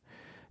hard.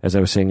 As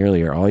I was saying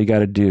earlier, all you got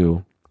to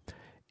do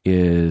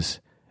is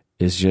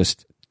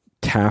just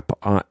tap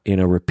on,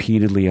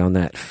 repeatedly on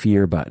that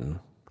fear button.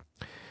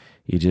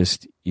 You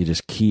just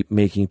keep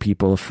making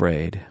people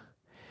afraid.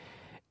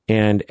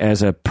 And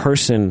as a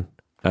person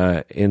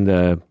in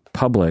the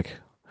public,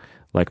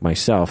 like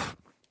myself,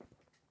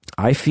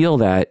 I feel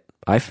that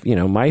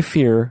my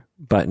fear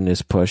button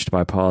is pushed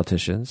by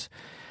politicians.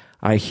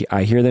 I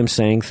hear them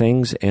saying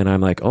things, and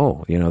I'm like,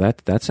 oh,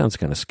 that sounds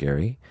kind of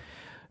scary.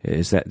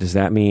 Does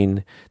that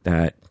mean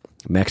that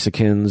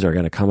Mexicans are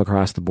going to come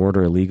across the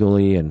border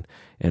illegally and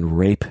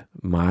rape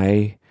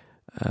my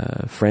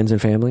friends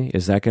and family?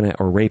 Is that going to,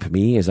 or rape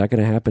me? Is that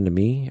going to happen to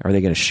me? Are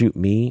they going to shoot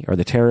me? Are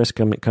the terrorists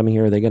coming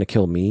here? Are they going to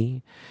kill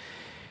me?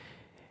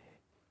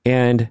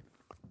 And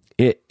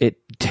it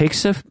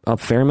takes a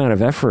fair amount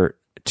of effort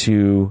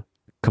to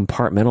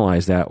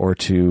compartmentalize that, or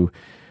to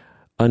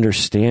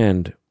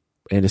understand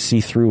and to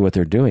see through what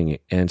they're doing.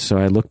 And so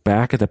I look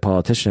back at the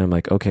politician. I'm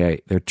like,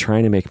 okay, they're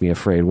trying to make me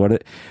afraid. What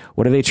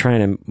are they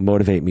trying to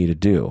motivate me to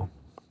do?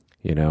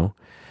 You know,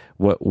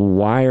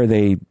 why are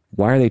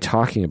they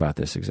talking about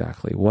this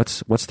exactly?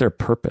 What's their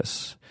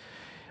purpose?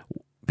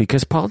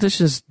 Because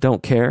politicians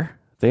don't care.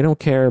 They don't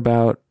care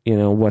about, you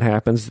know, what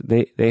happens.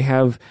 They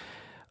have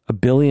a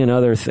billion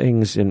other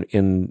things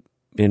in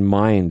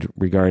mind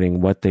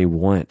regarding what they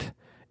want,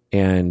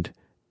 and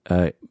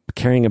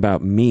caring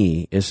about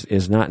me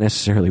is not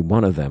necessarily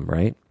one of them,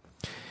 right?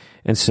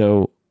 And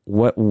so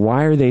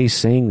why are they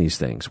saying these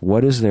things?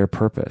 What is their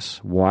purpose?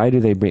 Why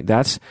do they bring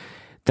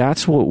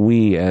that's what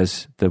we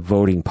as the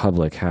voting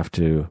public have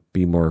to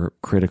be more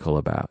critical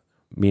about,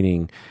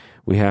 meaning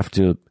we have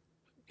to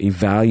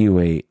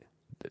evaluate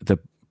the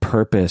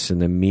purpose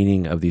and the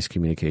meaning of these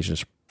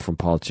communications from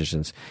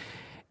politicians.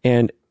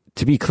 And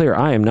to be clear,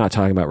 I am not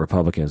talking about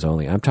Republicans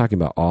only. I'm talking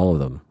about all of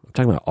them. I'm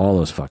talking about all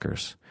those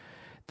fuckers.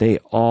 They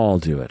all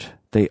do it.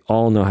 They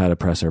all know how to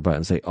press our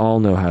buttons. They all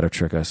know how to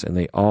trick us, and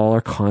they all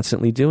are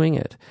constantly doing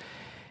it.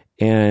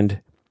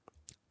 And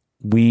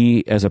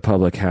we as a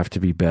public have to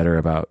be better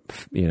about,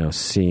 you know,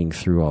 seeing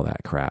through all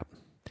that crap.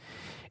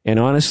 And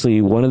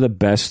honestly, one of the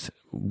best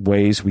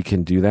ways we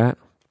can do that,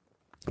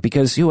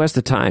 because who has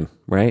the time,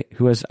 right?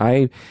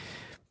 I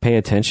pay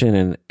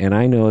attention, and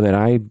I know that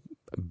I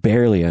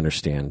barely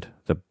understand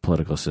the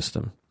political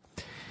system.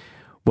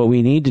 What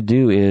we need to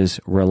do is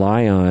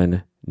rely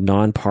on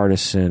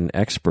nonpartisan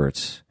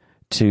experts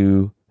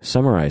to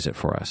summarize it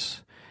for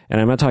us.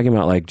 And I'm not talking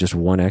about like just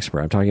one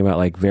expert. I'm talking about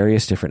like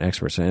various different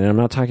experts. And I'm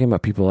not talking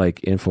about people like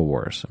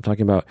InfoWars. I'm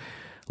talking about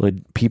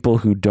people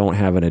who don't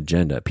have an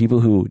agenda, people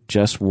who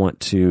just want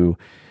to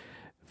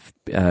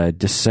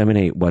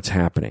disseminate what's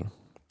happening.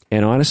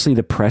 And honestly,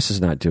 the press is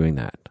not doing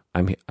that.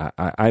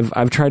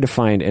 I've tried to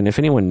find, and if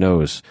anyone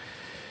knows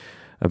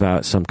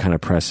about some kind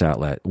of press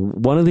outlet,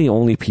 one of the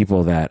only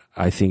people that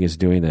I think is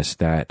doing this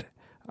that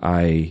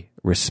I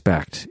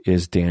respect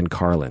is Dan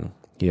Carlin.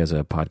 He has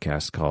a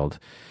podcast called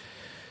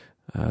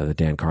the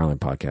Dan Carlin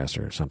Podcast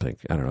or something.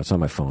 I don't know. It's on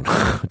my phone.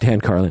 Dan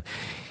Carlin.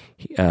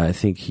 I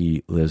think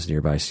he lives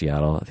nearby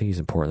Seattle. I think he's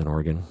in Portland,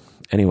 Oregon.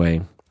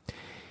 Anyway,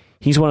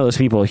 he's one of those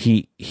people.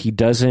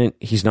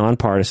 He's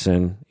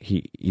nonpartisan.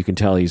 You can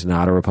tell he's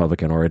not a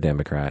Republican or a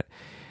Democrat.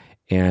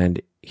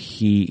 And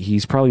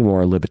he's probably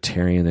more a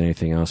libertarian than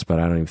anything else, but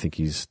I don't even think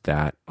he's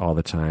that all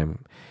the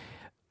time.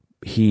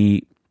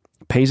 He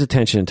pays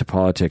attention to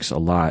politics a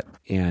lot,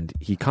 and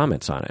he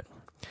comments on it.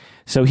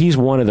 So he's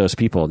one of those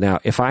people. Now,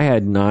 if I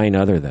had nine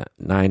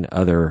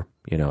other,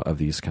 you know, of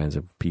these kinds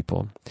of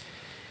people,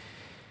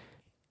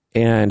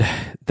 and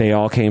they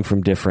all came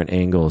from different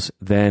angles,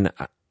 then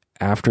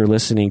after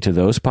listening to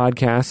those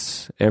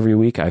podcasts every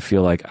week, I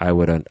feel like I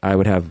would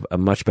have a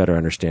much better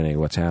understanding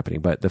of what's happening.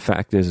 But the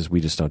fact is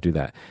we just don't do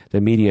that.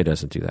 The media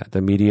doesn't do that.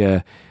 The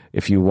media,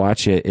 if you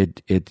watch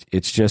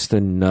it's just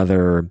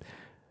another,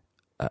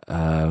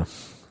 I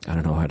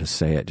don't know how to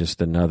say it,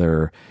 just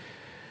another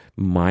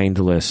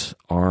mindless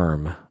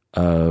arm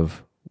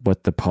of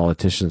what the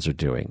politicians are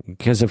doing.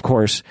 Because of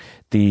course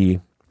the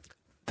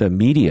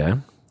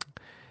media,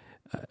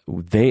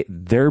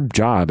 their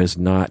job is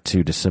not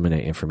to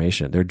disseminate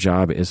information. Their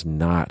job is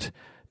not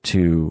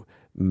to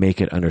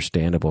make it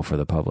understandable for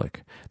the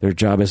public. Their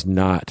job is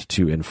not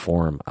to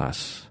inform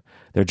us.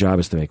 Their job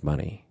is to make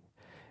money.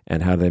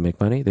 And how do they make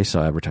money? They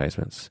sell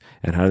advertisements.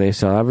 And how do they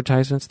sell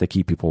advertisements? They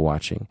keep people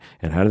watching.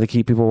 And how do they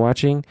keep people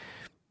watching?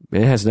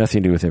 It has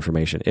nothing to do with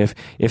information. If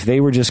they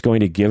were just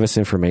going to give us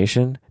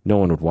information, no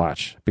one would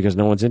watch, because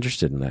no one's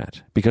interested in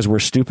that, because we're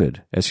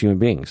stupid as human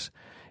beings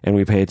and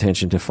we pay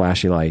attention to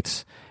flashy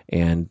lights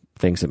and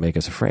things that make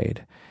us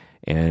afraid,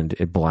 and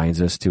it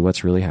blinds us to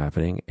what's really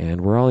happening,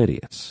 and we're all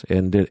idiots.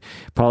 And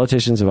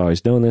politicians have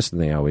always known this,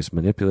 and they always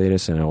manipulate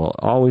us, and it will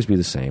always be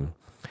the same.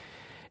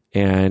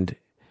 And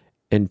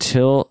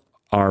until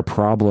our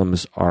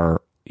problems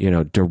are, you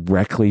know,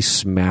 directly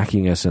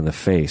smacking us in the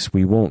face,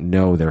 we won't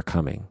know they're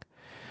coming.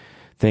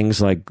 Things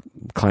like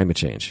climate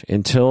change.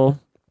 Until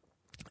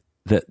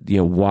the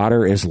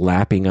water is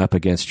lapping up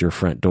against your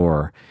front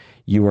door,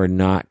 you are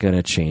not going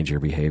to change your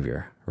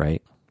behavior,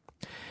 right?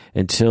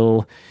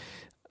 Until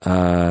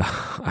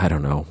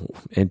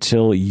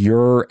until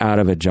you're out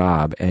of a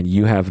job and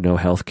you have no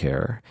health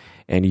care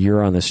and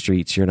you're on the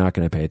streets, you're not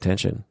going to pay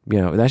attention.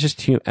 You know,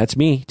 that's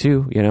me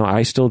too. You know,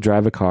 I still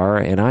drive a car,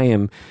 and I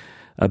am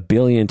a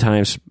billion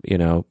times, you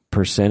know,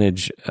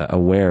 percentage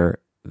aware.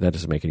 That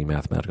doesn't make any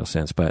mathematical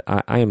sense, but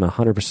I am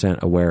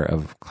 100% aware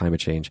of climate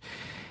change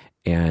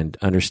and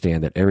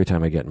understand that every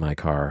time I get in my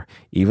car,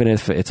 even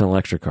if it's an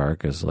electric car,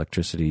 because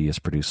electricity is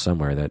produced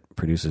somewhere that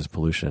produces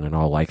pollution in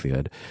all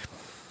likelihood,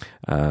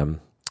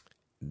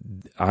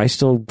 I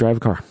still drive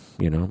a car,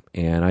 you know,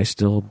 and I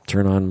still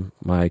turn on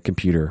my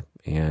computer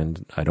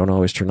and I don't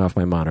always turn off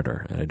my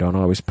monitor, and I don't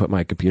always put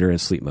my computer in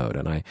sleep mode,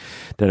 and I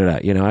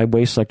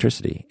waste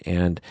electricity.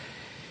 And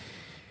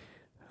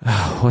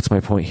what's my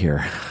point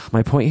here?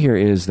 My point here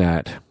is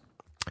that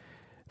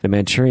the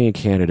Manchurian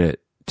Candidate,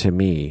 to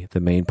me, the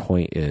main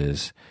point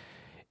is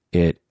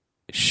it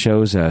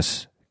shows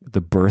us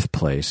the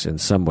birthplace in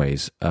some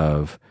ways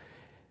of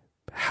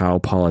how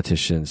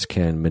politicians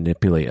can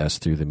manipulate us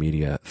through the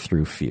media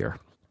through fear.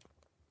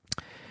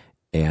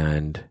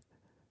 And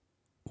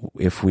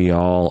if we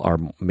all are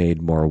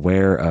made more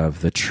aware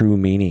of the true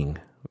meaning,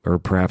 or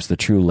perhaps the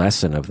true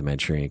lesson of the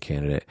Manchurian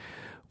Candidate,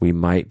 we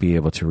might be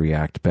able to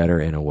react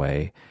better in a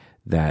way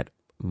that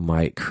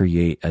might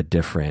create a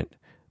different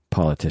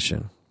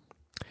politician.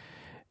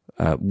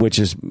 Which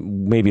is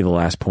maybe the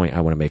last point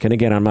I want to make. And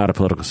again, I'm not a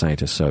political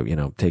scientist, so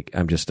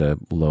I'm just a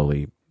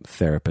lowly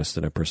therapist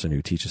and a person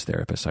who teaches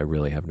therapists. I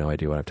really have no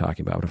idea what I'm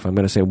talking about. But if I'm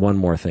going to say one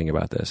more thing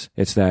about this,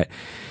 it's that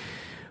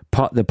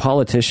the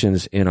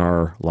politicians in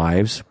our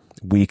lives,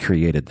 we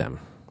created them.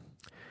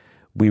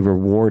 We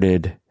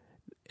rewarded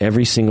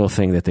every single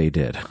thing that they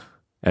did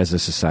as a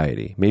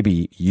society.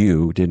 Maybe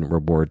you didn't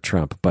reward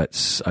Trump,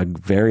 but a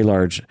very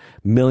large,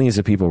 millions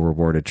of people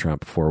rewarded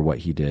Trump for what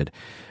he did,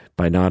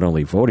 by not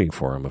only voting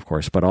for him, of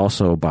course, but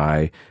also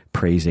by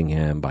praising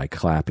him, by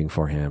clapping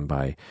for him,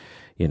 by,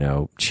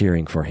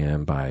 cheering for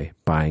him, by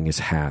buying his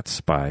hats,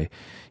 by,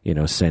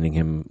 sending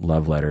him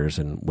love letters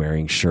and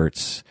wearing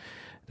shirts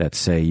that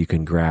say you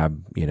can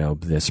grab,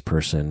 this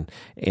person.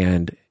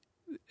 And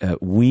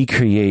we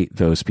create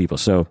those people.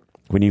 So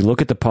when you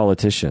look at the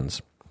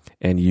politicians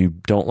and you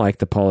don't like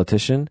the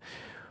politician,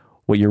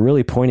 what you're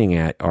really pointing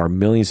at are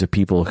millions of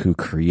people who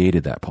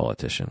created that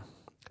politician.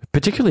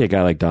 Particularly a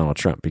guy like Donald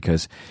Trump,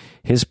 because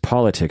his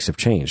politics have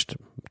changed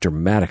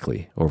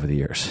dramatically over the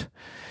years.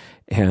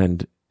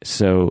 And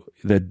so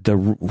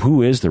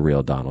who is the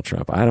real Donald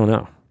Trump? I don't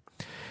know.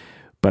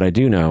 But I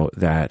do know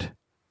that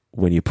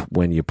when you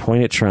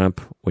point at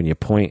Trump, when you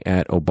point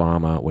at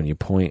Obama, when you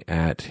point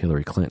at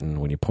Hillary Clinton,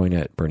 when you point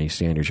at Bernie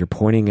Sanders, you're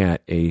pointing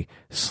at a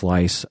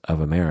slice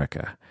of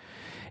America.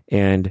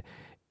 And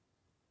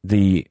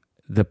the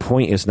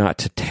point is not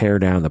to tear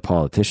down the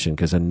politician,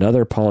 because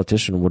another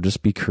politician will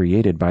just be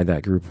created by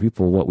that group of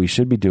people. What we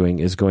should be doing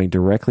is going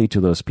directly to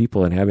those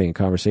people and having a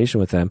conversation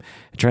with them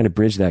and trying to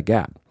bridge that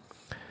gap.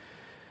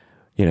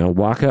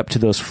 Walk up to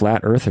those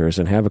flat earthers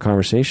and have a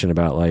conversation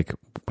about like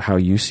how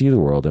you see the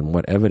world and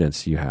what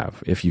evidence you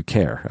have, if you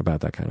care about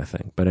that kind of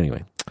thing. But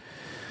anyway,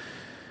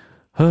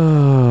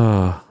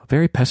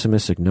 very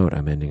pessimistic note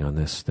I'm ending on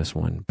this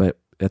one, but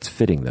that's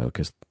fitting though,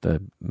 because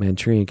the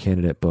Manchurian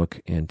Candidate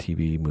book and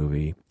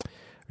movie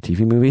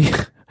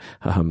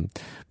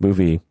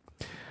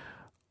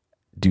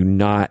do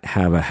not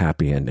have a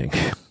happy ending.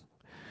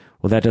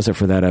 Well, that does it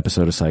for that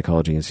episode of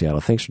Psychology in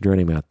Seattle. Thanks for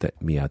joining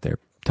me out there.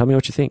 Tell me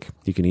what you think.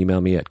 You can email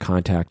me at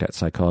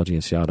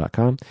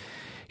contact@psychologyinseattle.com.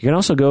 You can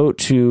also go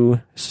to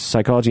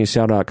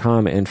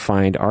psychologyinseattle.com and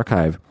find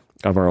archive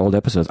of our old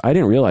episodes. I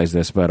didn't realize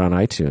this, but on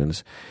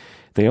iTunes,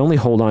 they only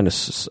hold on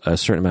to a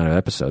certain amount of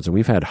episodes, and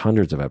we've had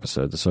hundreds of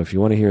episodes. So if you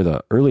want to hear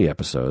the early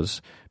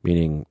episodes,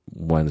 meaning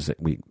ones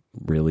that we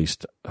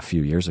released a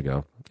few years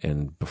ago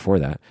and before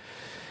that,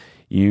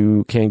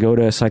 you can go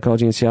to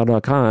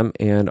psychologyinseattle.com,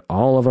 and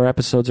all of our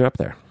episodes are up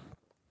there,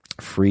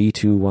 free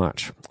to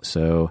watch.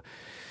 So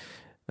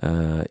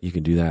you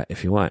can do that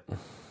if you want.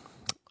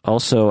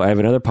 Also, I have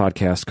another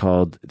podcast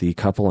called the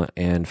Couple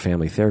and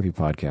Family Therapy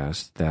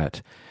Podcast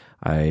that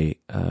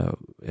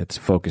it's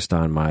focused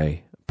on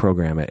my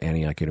program at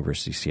Antioch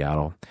University,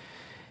 Seattle,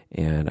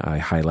 and I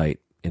highlight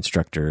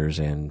instructors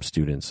and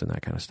students and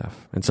that kind of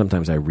stuff. And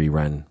sometimes I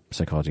rerun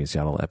Psychology in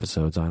Seattle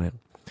episodes on it.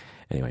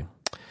 Anyway,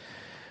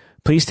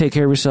 please take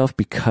care of yourself,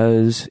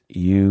 because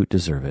you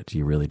deserve it.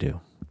 You really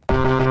do.